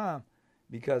all the time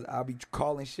because I'll be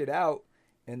calling shit out,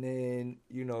 and then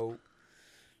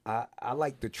I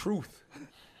like the truth.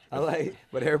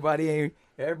 But everybody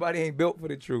ain't built for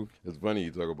the truth. It's funny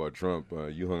you talk about Trump.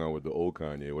 You hung out with the old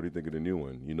Kanye. What do you think of the new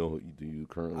one? Do you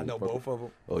currently? I know fuck both with- of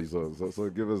them. Oh, so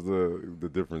give us the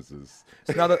differences.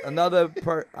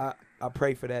 I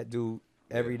pray for that dude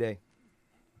every day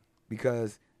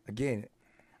because again,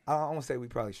 I don't want to say we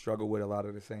probably struggle with a lot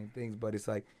of the same things, but it's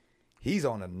like he's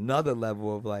on another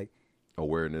level of like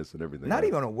Awareness and everything. not else.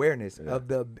 even awareness Yeah. of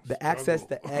the access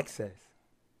to excess.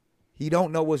 He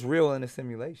don't know what's real in a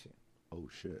simulation. Oh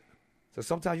shit. So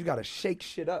sometimes you gotta shake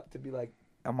shit up to be like,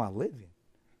 am I living?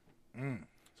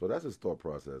 So that's his thought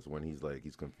process when he's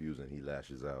confused and he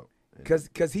lashes out. And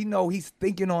Cause he know he's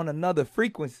thinking on another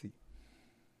frequency.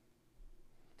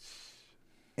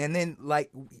 And then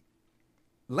like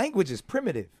language is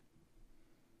primitive.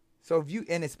 So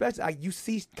especially you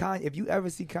see Kanye, if you ever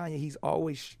see Kanye, he's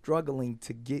always struggling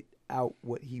to get out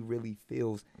what he really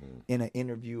feels in an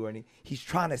interview, and he's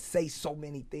trying to say so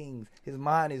many things. His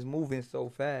mind is moving so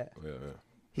fast. yeah.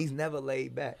 He's never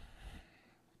laid back,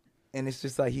 and it's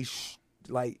just like he's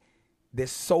like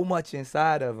there's so much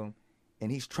inside of him,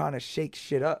 and he's trying to shake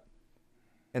shit up.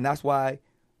 And that's why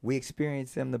we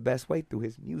experience him the best way through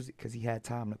his music, because he had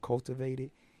time to cultivate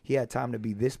it. He had time to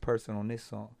be this person on this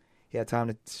song. He had time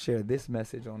to share this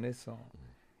message on this song.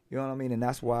 You know what I mean? And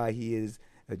that's why he is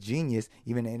a genius,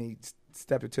 even and he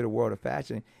stepped into the world of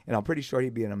fashion. And I'm pretty sure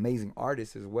he'd be an amazing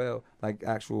artist as well, like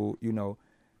actual, you know,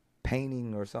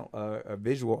 painting or some a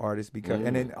visual artist, because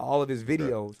and then all of his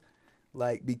videos,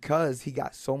 like, because he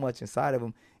got so much inside of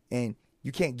him, and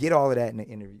you can't get all of that in the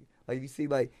interview. Like, you see,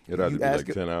 like, It had to be like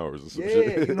 10 hours or some yeah,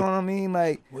 shit. you know what I mean?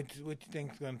 Like, What you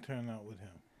think's gonna turn out with him?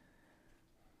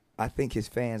 I think his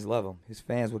fans love him. His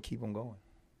fans will keep him going.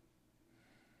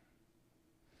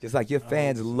 Just like your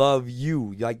fans love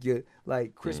you.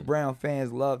 Like Chris Brown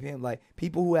fans love him. Like,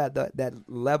 people who have that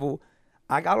level,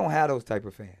 I don't have those type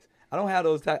of fans. I don't have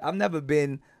those type. I've never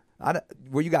been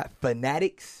where you got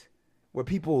fanatics, where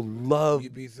people love.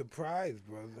 You'd be surprised,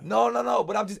 brother. No.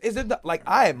 But I'm just, like,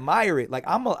 I admire it. Like,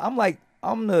 I'm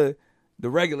the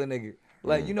regular nigga.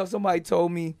 Like, you know, somebody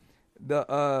told me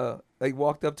they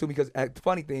walked up to me, because the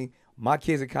funny thing, my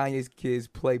kids and Kanye's kids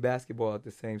play basketball at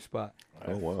the same spot.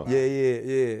 Oh, wow.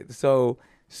 Yeah. So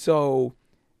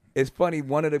it's funny.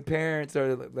 One of the parents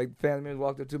or like family members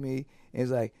walked up to me and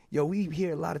was like, "Yo, we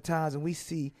hear a lot of times, and we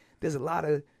see there's a lot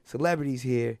of celebrities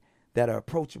here that are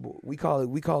approachable. We call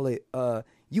it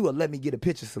you will let me get a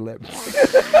picture celebrity."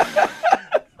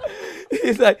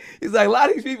 He's like a lot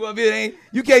of these people up here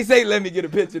you can't say let me get a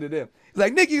picture to them. He's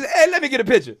like, "Nick, hey, let me get a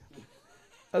picture."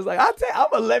 I was like, I'm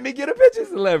gonna let me get a picture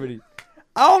celebrity.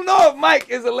 I don't know if Mike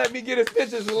is a let me get a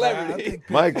picture celebrity.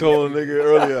 Mike told a nigga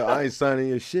earlier, I ain't signing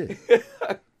your shit.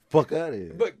 Fuck out of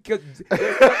here. But cause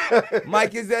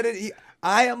Mike is at it.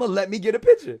 I am a let me get a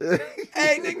picture.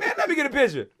 Hey, Nick, man, let me get a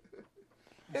picture.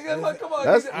 Nigga, come on.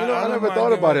 That's, I never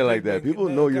thought about it like that. People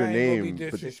know your Be name.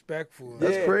 disrespectful.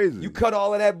 That's crazy. You cut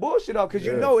all of that bullshit off, because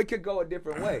you know it could go a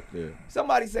different way. Yeah.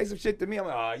 Somebody say some shit to me, I'm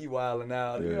like, oh, you wilding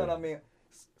out. You know what I mean?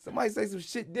 Somebody say some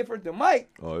shit different than Mike.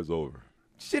 Oh, it's over.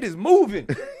 Shit is moving.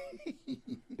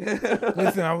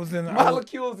 Listen,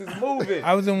 Molecules is moving.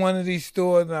 I was in one of these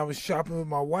stores and I was shopping with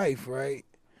my wife, right?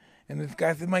 And this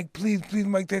guy said, "Mike, please,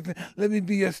 Mike Tyson, let me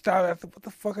be your stylist." I said, "What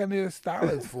the fuck I need a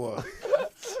stylist for?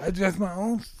 I dress my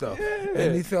own stuff." Yeah.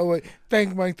 And he said, "Oh, wait,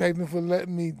 thank Mike Tyson for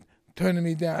turning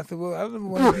me down." I said, "Well, I didn't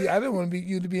want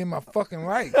you to be in my fucking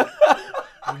life,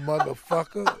 you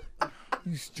motherfucker.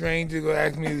 You stranger gonna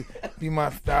ask me to be my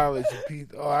stylist, you piece.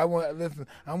 Oh,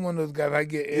 I'm one of those guys I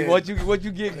get in. What you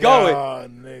get going? Oh,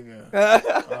 nigga.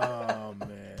 Oh,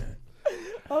 man.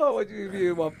 Oh, what you be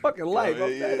in my fucking life?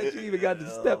 I'm glad that you even got to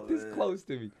step this close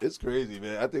to me. It's crazy,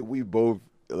 man. I think we both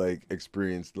like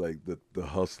experienced like the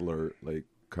hustler, like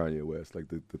Kanye West, like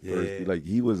the first, like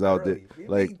he was out there,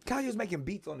 like Kanye was making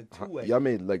beats on the 2-way. Y'all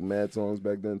made like mad songs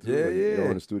back then too. Yeah, like, yeah. You know,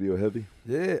 in the studio heavy.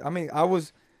 Yeah, I mean, I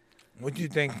was. What do you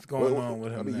think's going on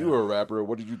with him? I mean, now? you were a rapper.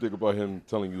 What did you think about him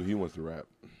telling you he wants to rap?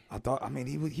 I mean,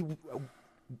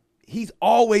 he's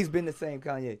always been the same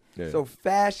Kanye. Yeah. So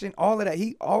fashion, all of that,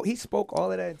 he spoke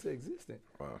all of that into existence.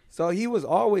 Wow. So he was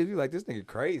always, we like, this nigga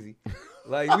crazy.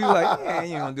 Like, we were like, yeah,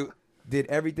 you gonna do. Did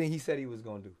everything he said he was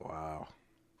gonna do. Wow.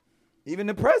 Even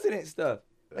the president stuff.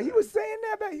 Like, he was saying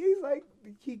that back. He's like,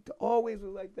 he always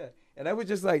was like that. And I was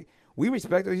just like, we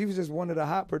respect him. He was just one of the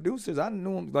hot producers. I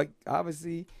knew him, like,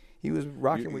 obviously. He was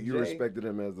rocking with you Jay. respected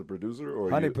him as a producer, or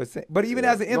 100%. But even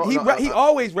as an he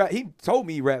always rap. He told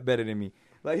me he rap better than me.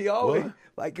 Like, he always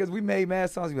like, because we made mad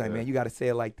songs. He was like, man, you got to say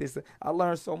it like this. I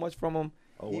learned so much from him.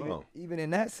 Oh, even in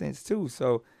that sense too.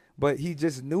 So, but he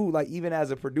just knew, like, even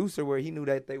as a producer, where he knew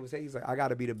that they would say, he's like, I got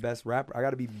to be the best rapper. I got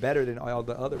to be better than all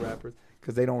the other rappers,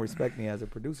 because they don't respect me as a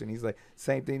producer. And he's like,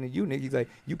 same thing to you, nigga. He's like,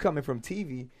 you coming from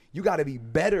TV, you got to be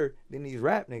better than these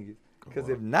rap niggas, because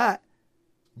if not,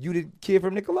 you the kid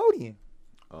from Nickelodeon.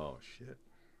 Oh shit!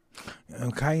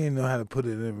 And Kanye know how to put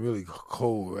it in really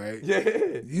cold, right?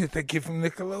 Yeah. You that kid from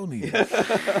Nickelodeon.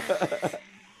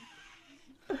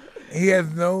 He has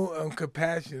no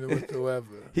compassion whatsoever.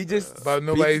 He just about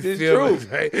nobody's speaks his feelings,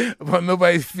 truth. right? About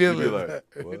nobody's feelings. Like,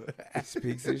 what? He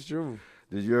speaks his truth.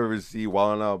 Did you ever see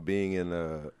Wild 'N Out being in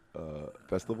a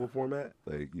festival format?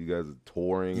 Like, you guys are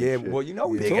touring? Yeah, and shit? well, you know,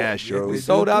 we big ass shows. We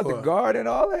sold out the Garden,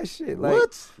 all that shit. Like,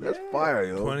 What? That's fire,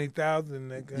 yo. 20,000,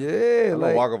 nigga. Yeah, I know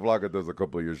like, Waka Flocka does a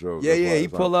couple of your shows. yeah, That's why he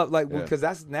it's pull not- up like, yeah. because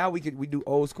that's now we do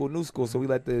old school, new school. So we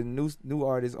let the new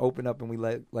artists open up, and we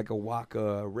let like a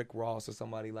Waka, Rick Ross, or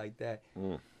somebody like that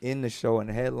in the show and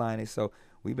headlining. So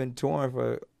we've been touring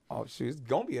for it's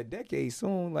gonna be a decade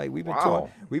soon. Like, we've been touring.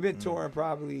 We've been touring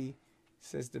probably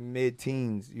since the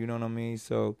mid-teens. You know what I mean?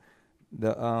 So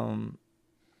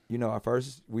you know,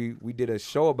 we did a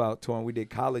show about touring. We did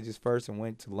colleges first and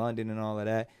went to London and all of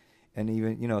that. And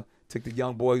even, you know, took the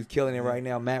young boy who's killing it right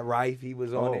now, Matt Rife. He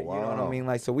was on it. Wow. You know what I mean?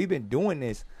 Like, so we've been doing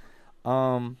this.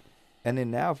 And then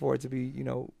now for it to be, you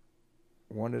know,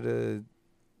 one of the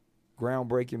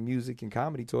groundbreaking music and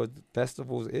comedy tours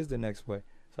festivals is the next way.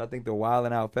 So I think the Wild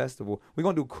and Out Festival. We're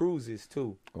gonna do cruises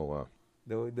too. Oh wow.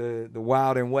 The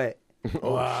Wild and Wet.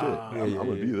 Oh wow. Shit! Yeah, I'm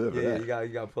gonna be there for that.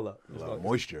 You gotta pull up. A lot of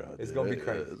moisture out there. It's gonna be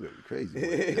crazy. It's gonna be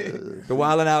crazy. The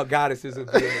Wild and Out goddesses will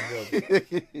be in the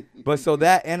building. But so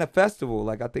that and a festival,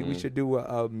 like I think we should do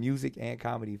a music and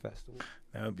comedy festival.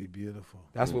 That would be beautiful.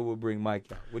 That's what we'll bring Mike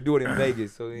out. We'll do it in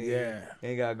Vegas, so he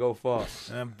ain't gotta go far.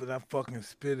 But I fucking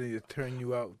spit and you turn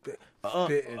you out.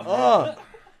 Spitting.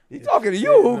 He talking to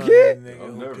you, who kid?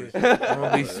 I'm nervous. I'm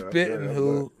gonna be spitting,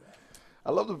 who? I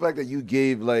love the fact that you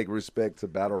gave like respect to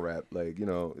battle rap. Like, you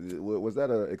know, was that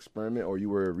an experiment or you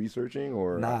were researching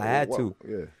or? Nah, I had to.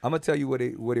 Yeah. I'm gonna tell you what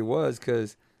it was,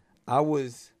 because I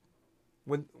was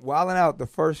wilding out the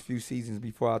first few seasons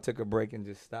before I took a break and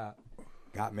just stopped.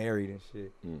 Got married and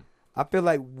shit. I feel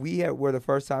like were the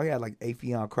first time we had like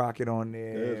Afion Crockett on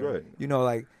there. Yeah, that's right. You know,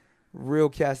 like real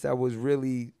cast that was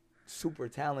really super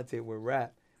talented with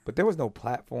rap, but there was no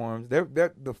platforms.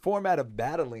 The format of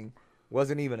battling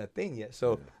wasn't even a thing yet.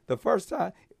 So the first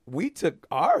time we took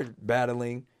our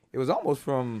battling, it was almost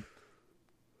from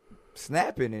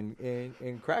snapping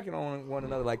and cracking on one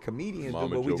another like comedians do,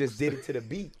 but we just did it to the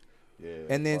beat.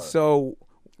 And then so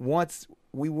once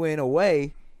we went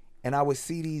away and I would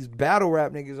see these battle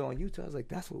rap niggas on YouTube, I was like,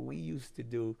 that's what we used to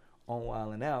do on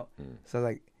Wild 'N Out. So I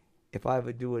was like, if I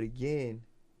ever do it again,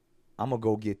 I'm going to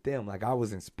go get them. Like, I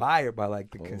was inspired by, like,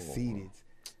 the Conceiteds,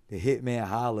 the Hitman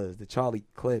Hollers, the Charlie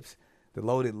Clips, the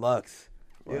Loaded Lux.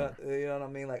 You know what I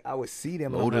mean? Like, I would see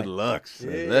them. Loaded Lux.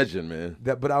 Legend, man.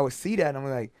 But I would see that, and I'm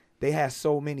like, they had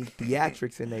so many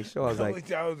theatrics in their show. I was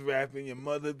like, I was rapping, your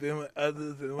mother been with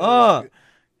others. And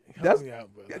that's that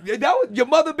was your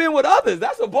mother been with others.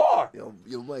 That's a bar. Yo,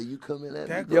 what, you coming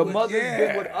at me? Your mother's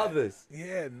been with others.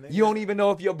 Yeah, nigga. You don't even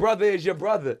know if your brother is your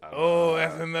brother. Oh,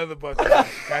 that's another bucket.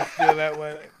 Can I steal that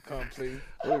one? Come, please.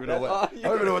 I don't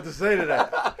even know what to say to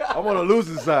that. I'm on the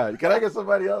losing side. Can I get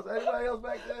somebody else? Anybody else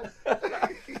back there?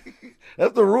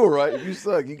 That's the rule, right? If you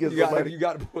suck, you get somebody. You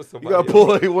got to pull somebody. You got to pull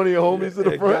like one of your homies to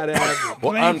the front.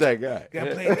 Well, I'm that guy. Got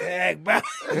to play tag.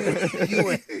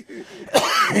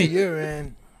 You're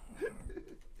in.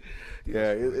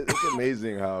 Yeah, it's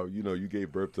amazing how, you know, you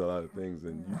gave birth to a lot of things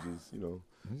and you just, you know,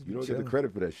 you don't get the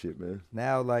credit for that shit, man.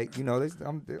 Now, like, you know,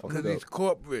 because he's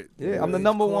corporate. Yeah, I'm the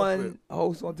number one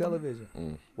host on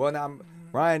television. Well, now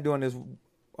Ryan doing this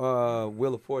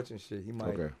Wheel of Fortune shit. He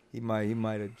might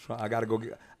have tried. I gotta go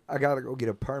get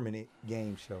a permanent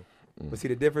game show. But see,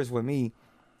 the difference with me,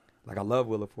 like, I love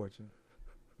Wheel of Fortune,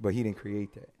 but he didn't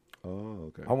create that. Oh,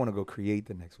 okay. I want to go create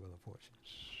the next Wheel of Fortune.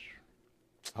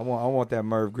 I want that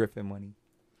Merv Griffin money.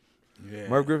 Yeah.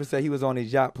 Merv Griffin said he was on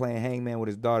his yacht playing hangman with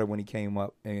his daughter when he came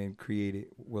up and created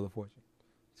Wheel of Fortune.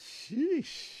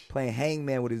 Sheesh. Playing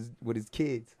hangman with his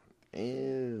kids.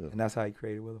 Ew. And that's how he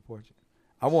created Wheel of Fortune.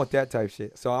 I want that type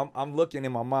shit. So I'm looking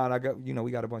in my mind. I got, you know,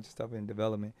 we got a bunch of stuff in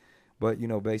development, but, you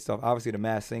know, based off, obviously, The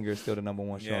Masked Singer is still the number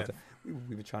one show. Yeah. We've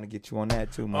been trying to get you on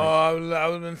that too, Mike. Oh,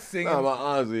 I've been singing. No, but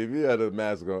honestly, if you had a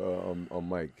mask on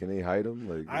Mike, can they hide him?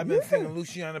 Like, I've been singing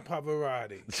Luciano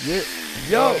Pavarotti. Yeah.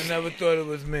 Yo, I never thought it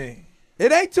was me.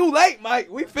 It ain't too late,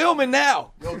 Mike. We filming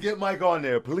now. Yo, get Mike on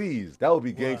there, please. That would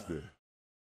be gangster.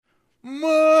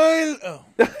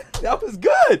 That was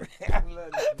good. That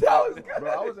was good. Bro,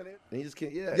 I was in it. He just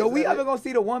can't. Yeah. Yo, we ever gonna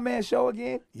see the one man show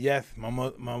again? Yes, my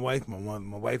wife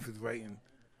is writing.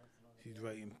 She's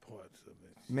writing parts of it.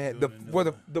 Man,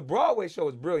 the Broadway show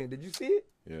was brilliant. Did you see it?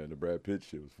 Yeah, the Brad Pitt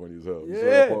shit was funny as hell. Yeah. You saw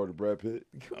that part with the Brad Pitt?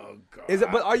 Oh God. Is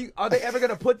it? But are they ever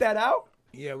gonna put that out?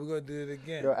 Yeah, we're gonna do it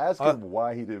again. Yo, ask him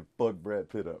why he didn't fuck Brad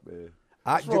Pitt up, man.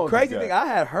 The crazy thing, I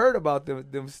had heard about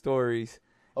them stories.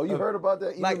 Oh, you heard about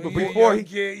that? Like even before he,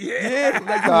 yeah. like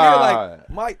you hear like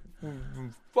Mike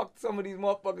fucked some of these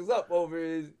motherfuckers up over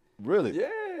his. Really?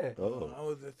 Yeah. Oh. I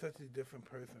was such a different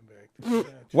person back then.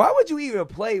 Why would you even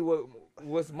play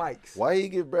what's Mike's? Why he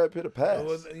give Brad Pitt a pass?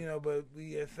 But we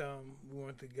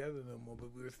weren't together no more, but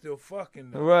we were still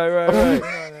fucking. Though.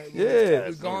 Right. Yeah.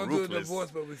 We're going through a divorce,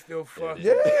 but we still fucking.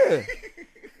 Yeah.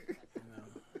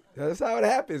 That's how it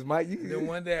happens, Mike. Then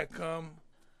one day I come,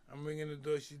 I'm ringing the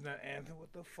door, she's not answering.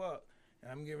 What the fuck?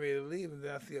 And I'm getting ready to leave, and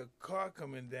then I see a car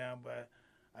coming down, but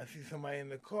I see somebody in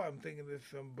the car. I'm thinking there's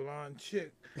some blonde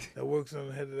chick that works on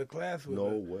the head of the class with her.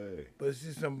 No way. But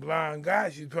she's some blonde guy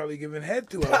she's probably giving head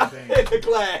to, I think. In the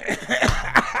class.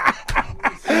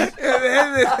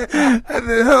 I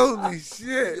said, holy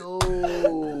shit.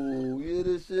 Yo, you hear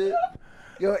this shit?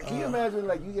 Yo, can you imagine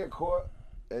like you get caught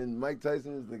and Mike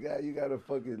Tyson is the guy you gotta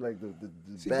fucking like the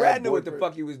See, bad Brad knew what boyfriend? the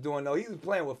fuck he was doing though. He was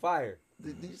playing with fire.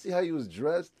 Did you see how he was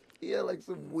dressed? He had like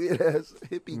some weird ass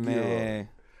hippie gear on. Man,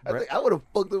 I think I would have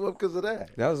fucked him up because of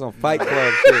that. that was on Fight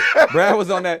Club shit. Brad was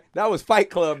on that. That was Fight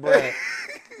Club, Brad.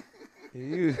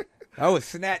 That was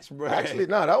Snatch, Brad. Actually,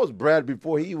 no, that was Brad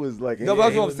before he was like. No, but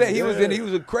that's what I'm saying. He was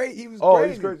crazy. He was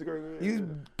He's crazy. crazy. He was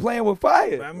playing with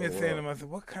fire. But I'm just saying to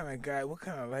myself, what kind of guy, what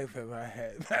kind of life have I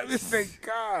had? I'm just saying,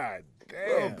 God Bro,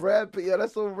 damn. Brad Pitt, yeah,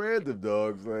 that's so random,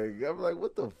 dogs. Like, I'm like,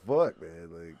 what the fuck,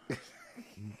 man?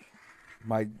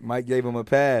 Like, Mike gave him a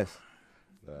pass.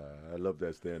 I love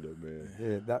that stand-up, man.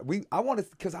 Yeah, I wanted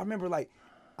because I remember like,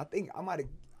 I think I might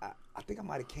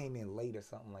have came in late or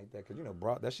something like that because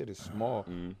bro, that shit is small.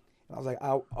 And I was like,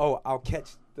 I'll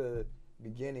catch the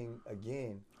beginning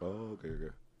again. Oh, okay.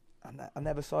 I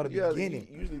never saw the beginning.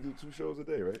 You usually do 2 shows a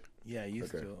day, right? Yeah, I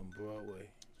used to on Broadway.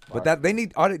 But they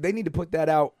need to put that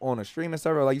out on a streaming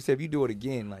server. Like you said, if you do it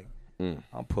again, like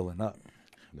I'm pulling up.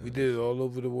 We did it all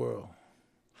over the world.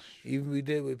 Even we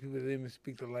did with people that didn't even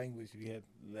speak the language. We had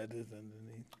letters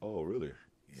underneath. Oh, really?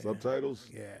 Yeah. Subtitles?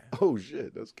 Yeah. Oh,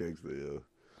 shit. That's gangster, yo.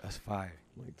 That's fire.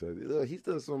 Mike Tyson. Look, he's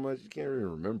done so much, you can't even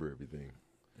remember everything.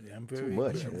 Yeah, I'm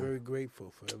very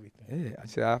grateful for everything.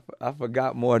 Yeah, I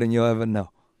forgot more than you'll ever know.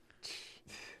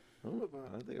 I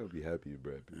think I'd be happy if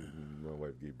Brad Pitt, my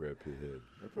wife gave Brad Pitt head.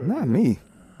 Not me.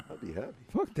 I'd be happy.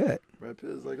 Fuck that. Brad Pitt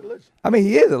is like a legend. I mean,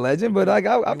 he is a legend, but like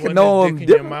I You can want know that him dick in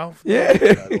your different. mouth? Yeah.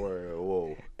 Don't worry.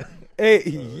 Whoa. Hey,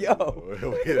 yo.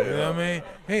 You know what I mean?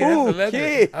 Hey, Ooh, that's a legend.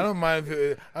 kid. I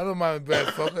don't mind Brad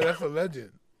Fucker. That's a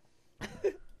legend.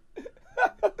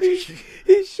 He's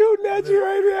shooting at you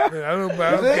right now. I don't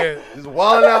care. Just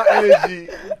wilding out energy,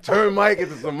 turn Mike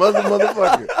into some other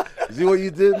motherfucker. You see what you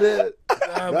did there?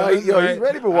 He's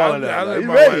ready for wilding out. He's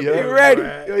ready, yo. He ready.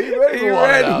 Yo, he's ready for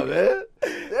wilding out, man.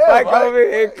 Mike over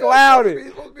here clouded. He's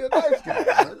supposed to be a nice guy.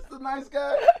 This is a nice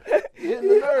guy. He hitting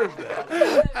the nerves now.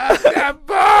 I got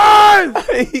bars!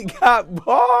 He got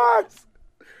bars.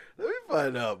 Let me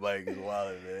find out Mike is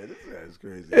wilding, man. This guy's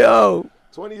crazy. Yo.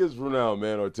 20 years from now,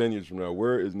 man, or 10 years from now,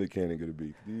 where is Nick Cannon going to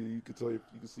be? You can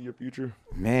see your future?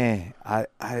 Man, I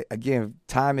again,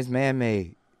 time is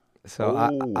man-made. So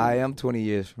I am 20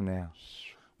 years from now.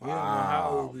 We don't know how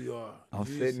old we are. I'm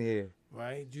sitting here.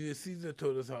 Right? Julius Caesar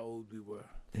told us how old we were.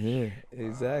 Yeah,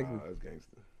 exactly. That's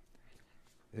gangster.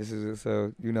 This is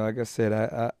so like I said,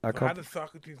 I How come did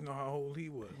Socrates know how old he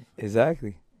was?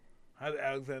 exactly. How did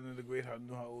Alexander the Great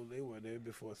know how old they were? They were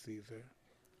before Caesar.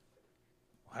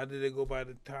 How did they go by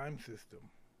the time system?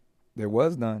 There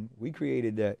was none. We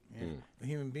created that. Yeah. The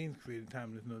human beings created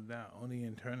time, there's no doubt. Only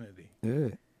eternity.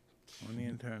 Yeah. Only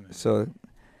eternity. So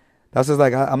that's just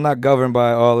like I'm not governed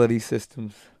by all of these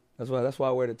systems. That's why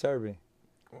I wear the turban.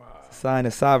 Wow. It's a sign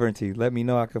of sovereignty. Let me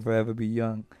know I can forever be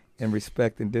young and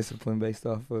respect and discipline based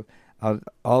off of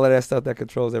all of that stuff that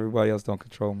controls everybody else don't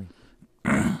control me.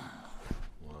 Wow.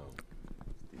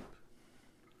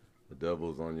 The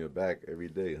devil's on your back every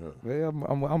day, huh?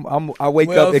 Well, I wake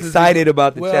Where up else is excited he-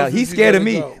 about the where challenge. else He's is he scared of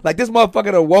gonna me. go? Like this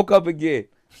motherfucker done woke up again.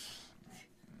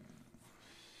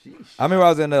 Sheesh. I remember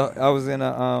I was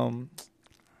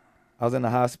in the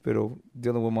hospital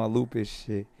dealing with my lupus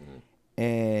shit.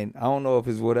 And I don't know if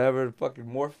it's whatever fucking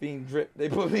morphine drip they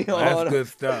put me on. That's good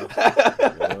stuff.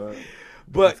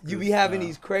 But you be having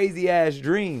these crazy ass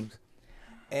dreams.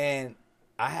 And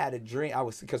I had a dream.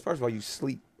 Because first of all, you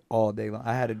sleep all day long.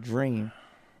 I had a dream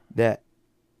that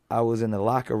I was in the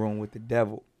locker room with the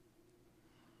devil.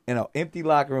 In an empty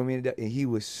locker room. And he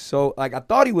was so, like, I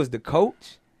thought he was the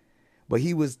coach. But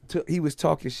he was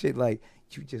talking shit like,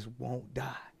 you just won't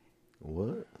die.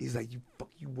 What? He's like, you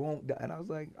won't die. And I was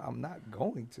like, I'm not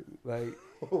going to. Like,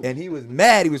 and he was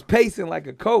mad. He was pacing like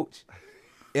a coach.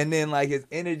 And then like his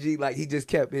energy, like he just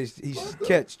kept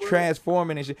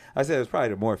transforming and shit. I said it was probably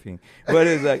the morphine. But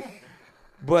it's like,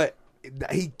 but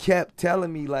he kept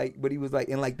telling me like, but he was like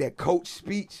in like that coach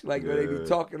speech, like where they be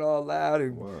talking all loud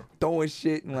and throwing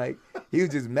shit and like he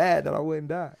was just mad that I wouldn't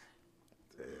die.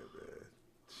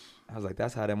 I was like,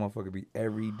 that's how that motherfucker be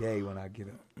every day when I get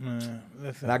up. Man,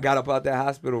 listen. And I got up out that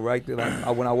hospital right there.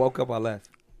 Like, when I woke up, I left.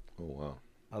 Oh, wow.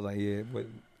 I was like, yeah, but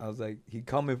I was like, he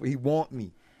want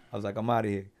me. I was like, I'm out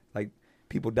of here. Like,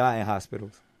 people die in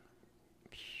hospitals.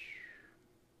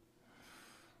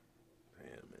 Damn,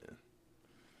 man.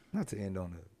 Not to end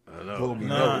on it. I know. Pull me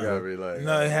No,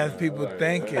 it has people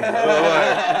thinking.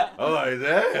 I'm like,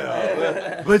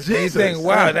 damn. But You Jesus. think,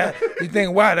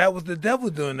 wow, that was the devil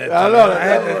doing that. I to know. me. I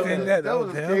had to think that. That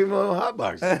was him. came on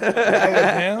Hotboxin.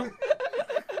 That was him.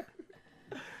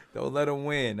 Don't let them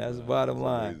win. That's the bottom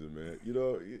line. Amazing, man. You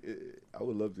know, I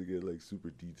would love to get like super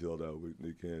detailed out with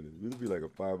Nick Cannon. It would be like a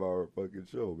 5-hour fucking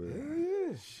show, man.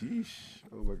 Yeah. Sheesh.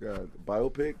 Oh my God.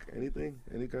 Biopic? Anything?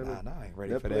 Any kind of? Nah, I ain't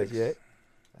ready Netflix? for that yet.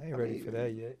 I ain't ready for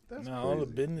that yet. That's Now, crazy. all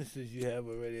the businesses you have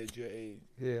already at your age.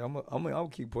 Yeah, I'll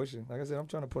keep pushing. Like I said, I'm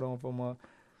trying to put on for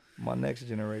my next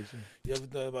generation. You ever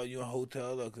thought about you in a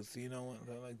hotel or casino or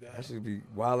something like that? That should be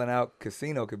wilding out.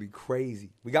 Casino could be crazy.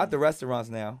 We got the restaurants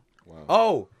now. Wow.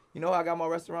 Oh, you know I got my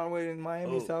restaurant with in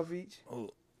Miami, South Beach. Oh,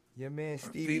 Yeah, man,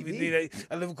 Stevie D. D.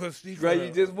 I live across the street from Right, her.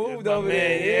 you just moved That's my over man,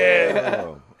 there. Yeah.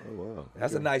 Oh, wow.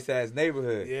 That's a nice ass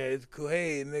neighborhood. Yeah, it's cool.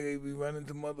 Hey, nigga, we run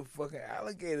into motherfucking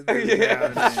alligators.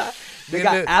 Yeah. They In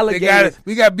got the- alligators.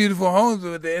 we got beautiful homes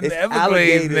over there in It's the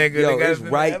Everglades, alligators, nigga. yo, They got it's us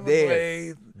in right the there.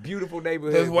 Everglades. Beautiful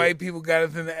neighborhood. Those white people got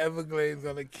us in the Everglades,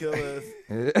 gonna kill us.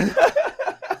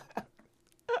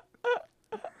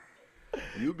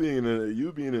 You being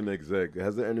an exec,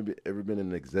 has there ever been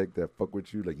an exec that fuck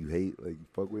with you, like you hate, like you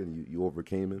fuck with, and you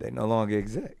overcame it? They no longer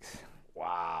execs.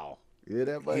 Wow. Yeah,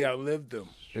 that might. He outlived them.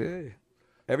 Yeah.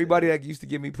 Everybody that used to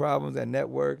give me problems at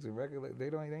networks and regular, they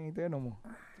ain't there no more.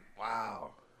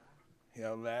 Wow. He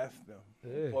outlasted them.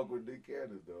 Yeah. Fuck with Nick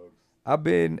Cannon, dogs. I've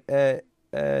been at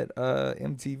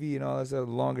MTV and all that stuff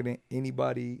longer than any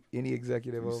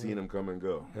executive. You've over seen him come and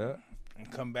go. Yeah, And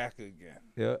come back again.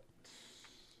 yeah.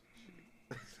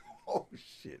 Oh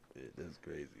shit, man, that's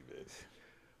crazy, man.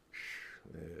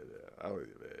 Man,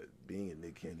 being in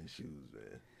Nick Cannon's shoes,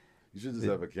 man. You should just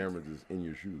have a camera just in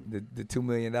your shoes. The $2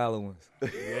 million ones.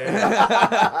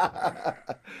 Yeah.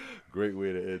 Great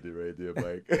way to end it right there,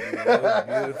 Mike. That was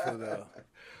beautiful, though.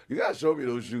 You gotta show me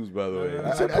those shoes, by the way. No,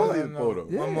 You said no, I need a no. photo. One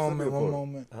Send me a moment, one photo.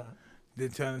 moment. They're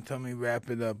trying to tell me wrap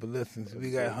it up, but listen, so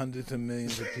we got hundreds of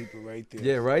millions of people right there.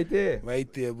 Yeah, right there.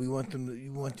 Right there. We want them.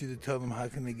 You want you to tell them how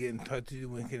can they get in touch with you?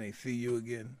 When can they see you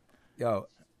again? Yo,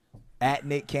 at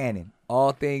Nick Cannon.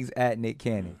 All things at Nick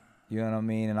Cannon. You know what I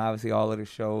mean? And obviously all of the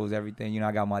shows, everything. You know,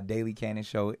 I got my daily Cannon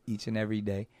show each and every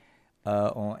day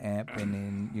on AMP. And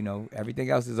then, you know, everything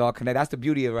else is all connected. That's the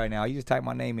beauty of it right now. You just type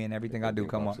my name in, everything I do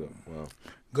come up. Wow.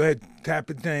 Go ahead, tap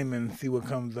your name and see what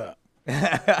comes up.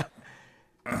 That's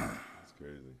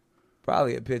crazy.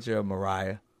 Probably a picture of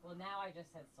Mariah. Well, now I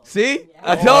just said soul. See? Yeah.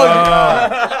 I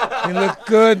told you. You look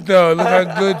good though. Look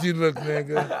how good you look,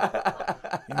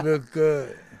 nigga. You look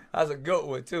good. That's a good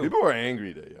one, too. People are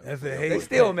angry there. Yo. That's a They hate.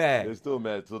 still mad. They're still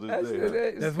mad till this That's, day. Huh?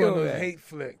 That's still one of those mad. hate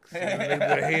flicks. They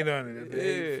put hate on it. It's a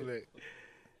hate Yeah. flick.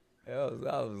 I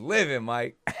was living,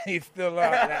 Mike. He's still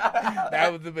out.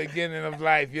 That was the beginning of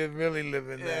life. You're really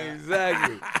living there.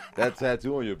 Exactly. That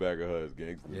tattoo on your back of her is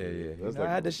gangster. Yeah, yeah. You That's know, like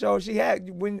I had to show she had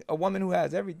when a woman who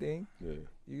has everything. Yeah.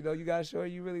 You know, you gotta show her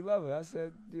you really love her. I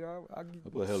said, you know, I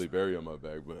put Halle Berry on my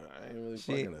back, but I ain't really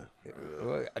she, fucking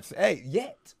her. hey,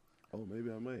 yet. Oh,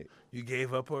 maybe I might. You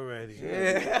gave up already.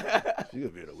 Yeah. She gonna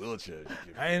be in a wheelchair.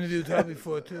 I interviewed her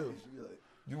before too.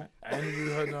 I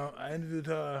interviewed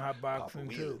her on Hotboxin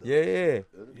too. Yeah.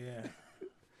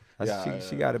 Yeah,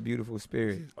 She got a beautiful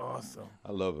spirit. she's awesome.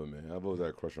 I love her, man. I've always had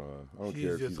a crush on her. I don't She's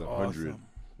care if just she's 100. awesome.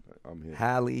 I'm here.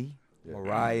 Halle, Yeah.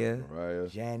 Mariah,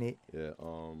 Janet. Janet, Yeah.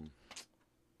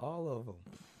 all of them.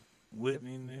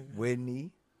 Whitney, nigga.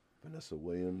 Whitney, Vanessa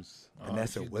Williams.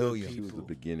 Vanessa she's good Williams. She was the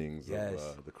beginnings Yes.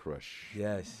 of the crush.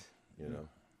 Yes, You know.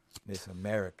 Miss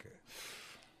America,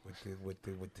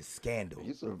 with the scandal.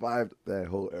 You survived that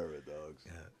whole era, dogs.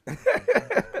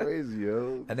 Crazy,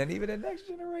 yo. And then even the next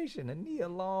generation, the Nia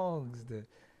Longs, the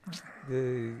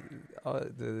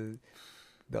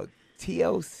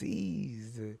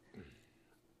TLCs.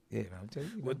 Yeah, I'm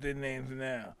telling you. What their names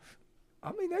now?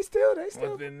 I mean, they still. What's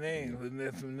their names? And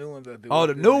there's some new ones out there. Oh,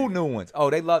 What's the their names? new ones. Oh,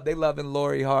 they loving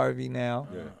Lori Harvey now.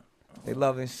 Yeah. They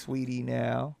loving Sweetie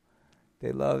now.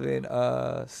 They loving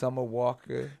Summer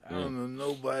Walker. I don't know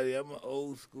nobody. I'm an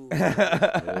old school.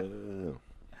 Yeah.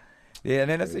 Yeah,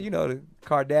 and then that's you know the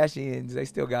Kardashians. They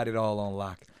still got it all on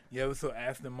lock. You ever saw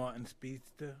Aston Martin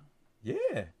Speedster? Yeah.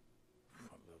 I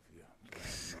love you.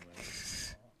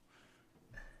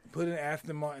 Put in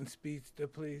Aston Martin Speedster,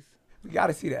 please. We got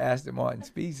to see the Aston Martin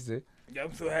Speedster. Yeah,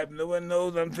 I'm so happy. No one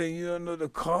knows. I'm saying you don't know the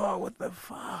car. What the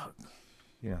fuck?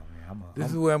 You know, man,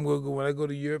 This is where I'm gonna go when I go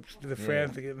to Europe, to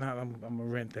France to get in. I'm gonna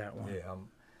rent that one. Yeah,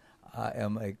 I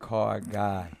am a car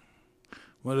guy.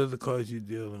 What other cars you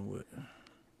dealing with?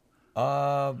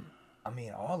 I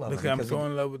mean, all of Look, them. I'm because so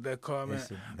in love with that car, man.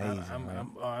 It's amazing, man.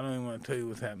 I don't even want to tell you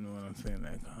what's happening when I'm saying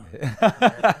that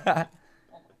car.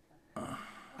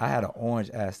 I had an orange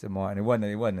Aston Martin.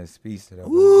 It wasn't a Speedster though.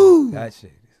 Woo! That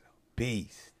shit is a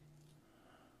beast.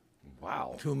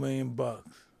 Wow. $2 million.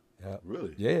 Yep.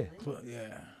 Really? Yeah,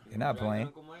 Yeah, you're not playing.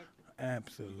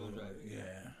 absolutely. Yeah.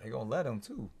 They gonna let them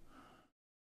too.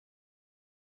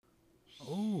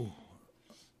 Ooh.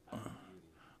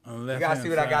 You gotta see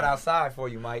what I got outside for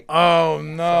you, Mike. Oh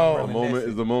no! The moment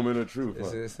is the moment of truth.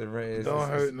 Don't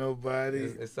hurt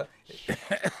nobody.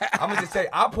 I'm gonna just tell you,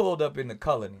 I pulled up in the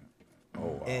Cullinan. Oh,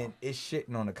 wow. And it's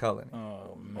shitting on the Cullinan.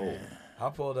 Oh man! I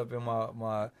pulled up in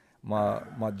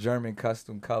my German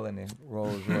custom Cullinan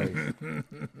Rolls Royce.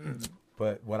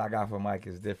 But what I got for Mike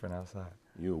is different outside.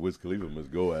 You and Wiz Khalifa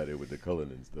must go at it with the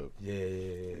Cullinan stuff. Yeah.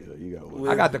 You got one.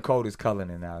 I got the coldest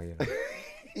Cullinan out here.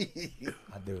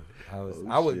 I do. I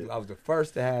was the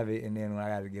first to have it, and then when I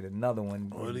got to get another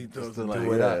one, just to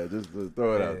throw it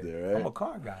out there, right? I'm a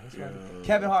car guy. That's right.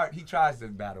 Kevin Hart, he tries to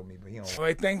battle me, but he don't. All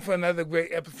right, thanks for another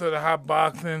great episode of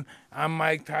Hotboxing. I'm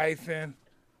Mike Tyson.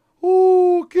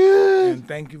 Ooh, kid. And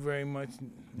thank you very much,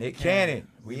 Nick Cannon.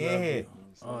 We in here.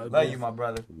 Love you, my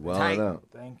brother. Wildin' out.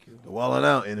 Thank you. The Wildin'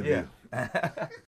 Out interview. Yeah.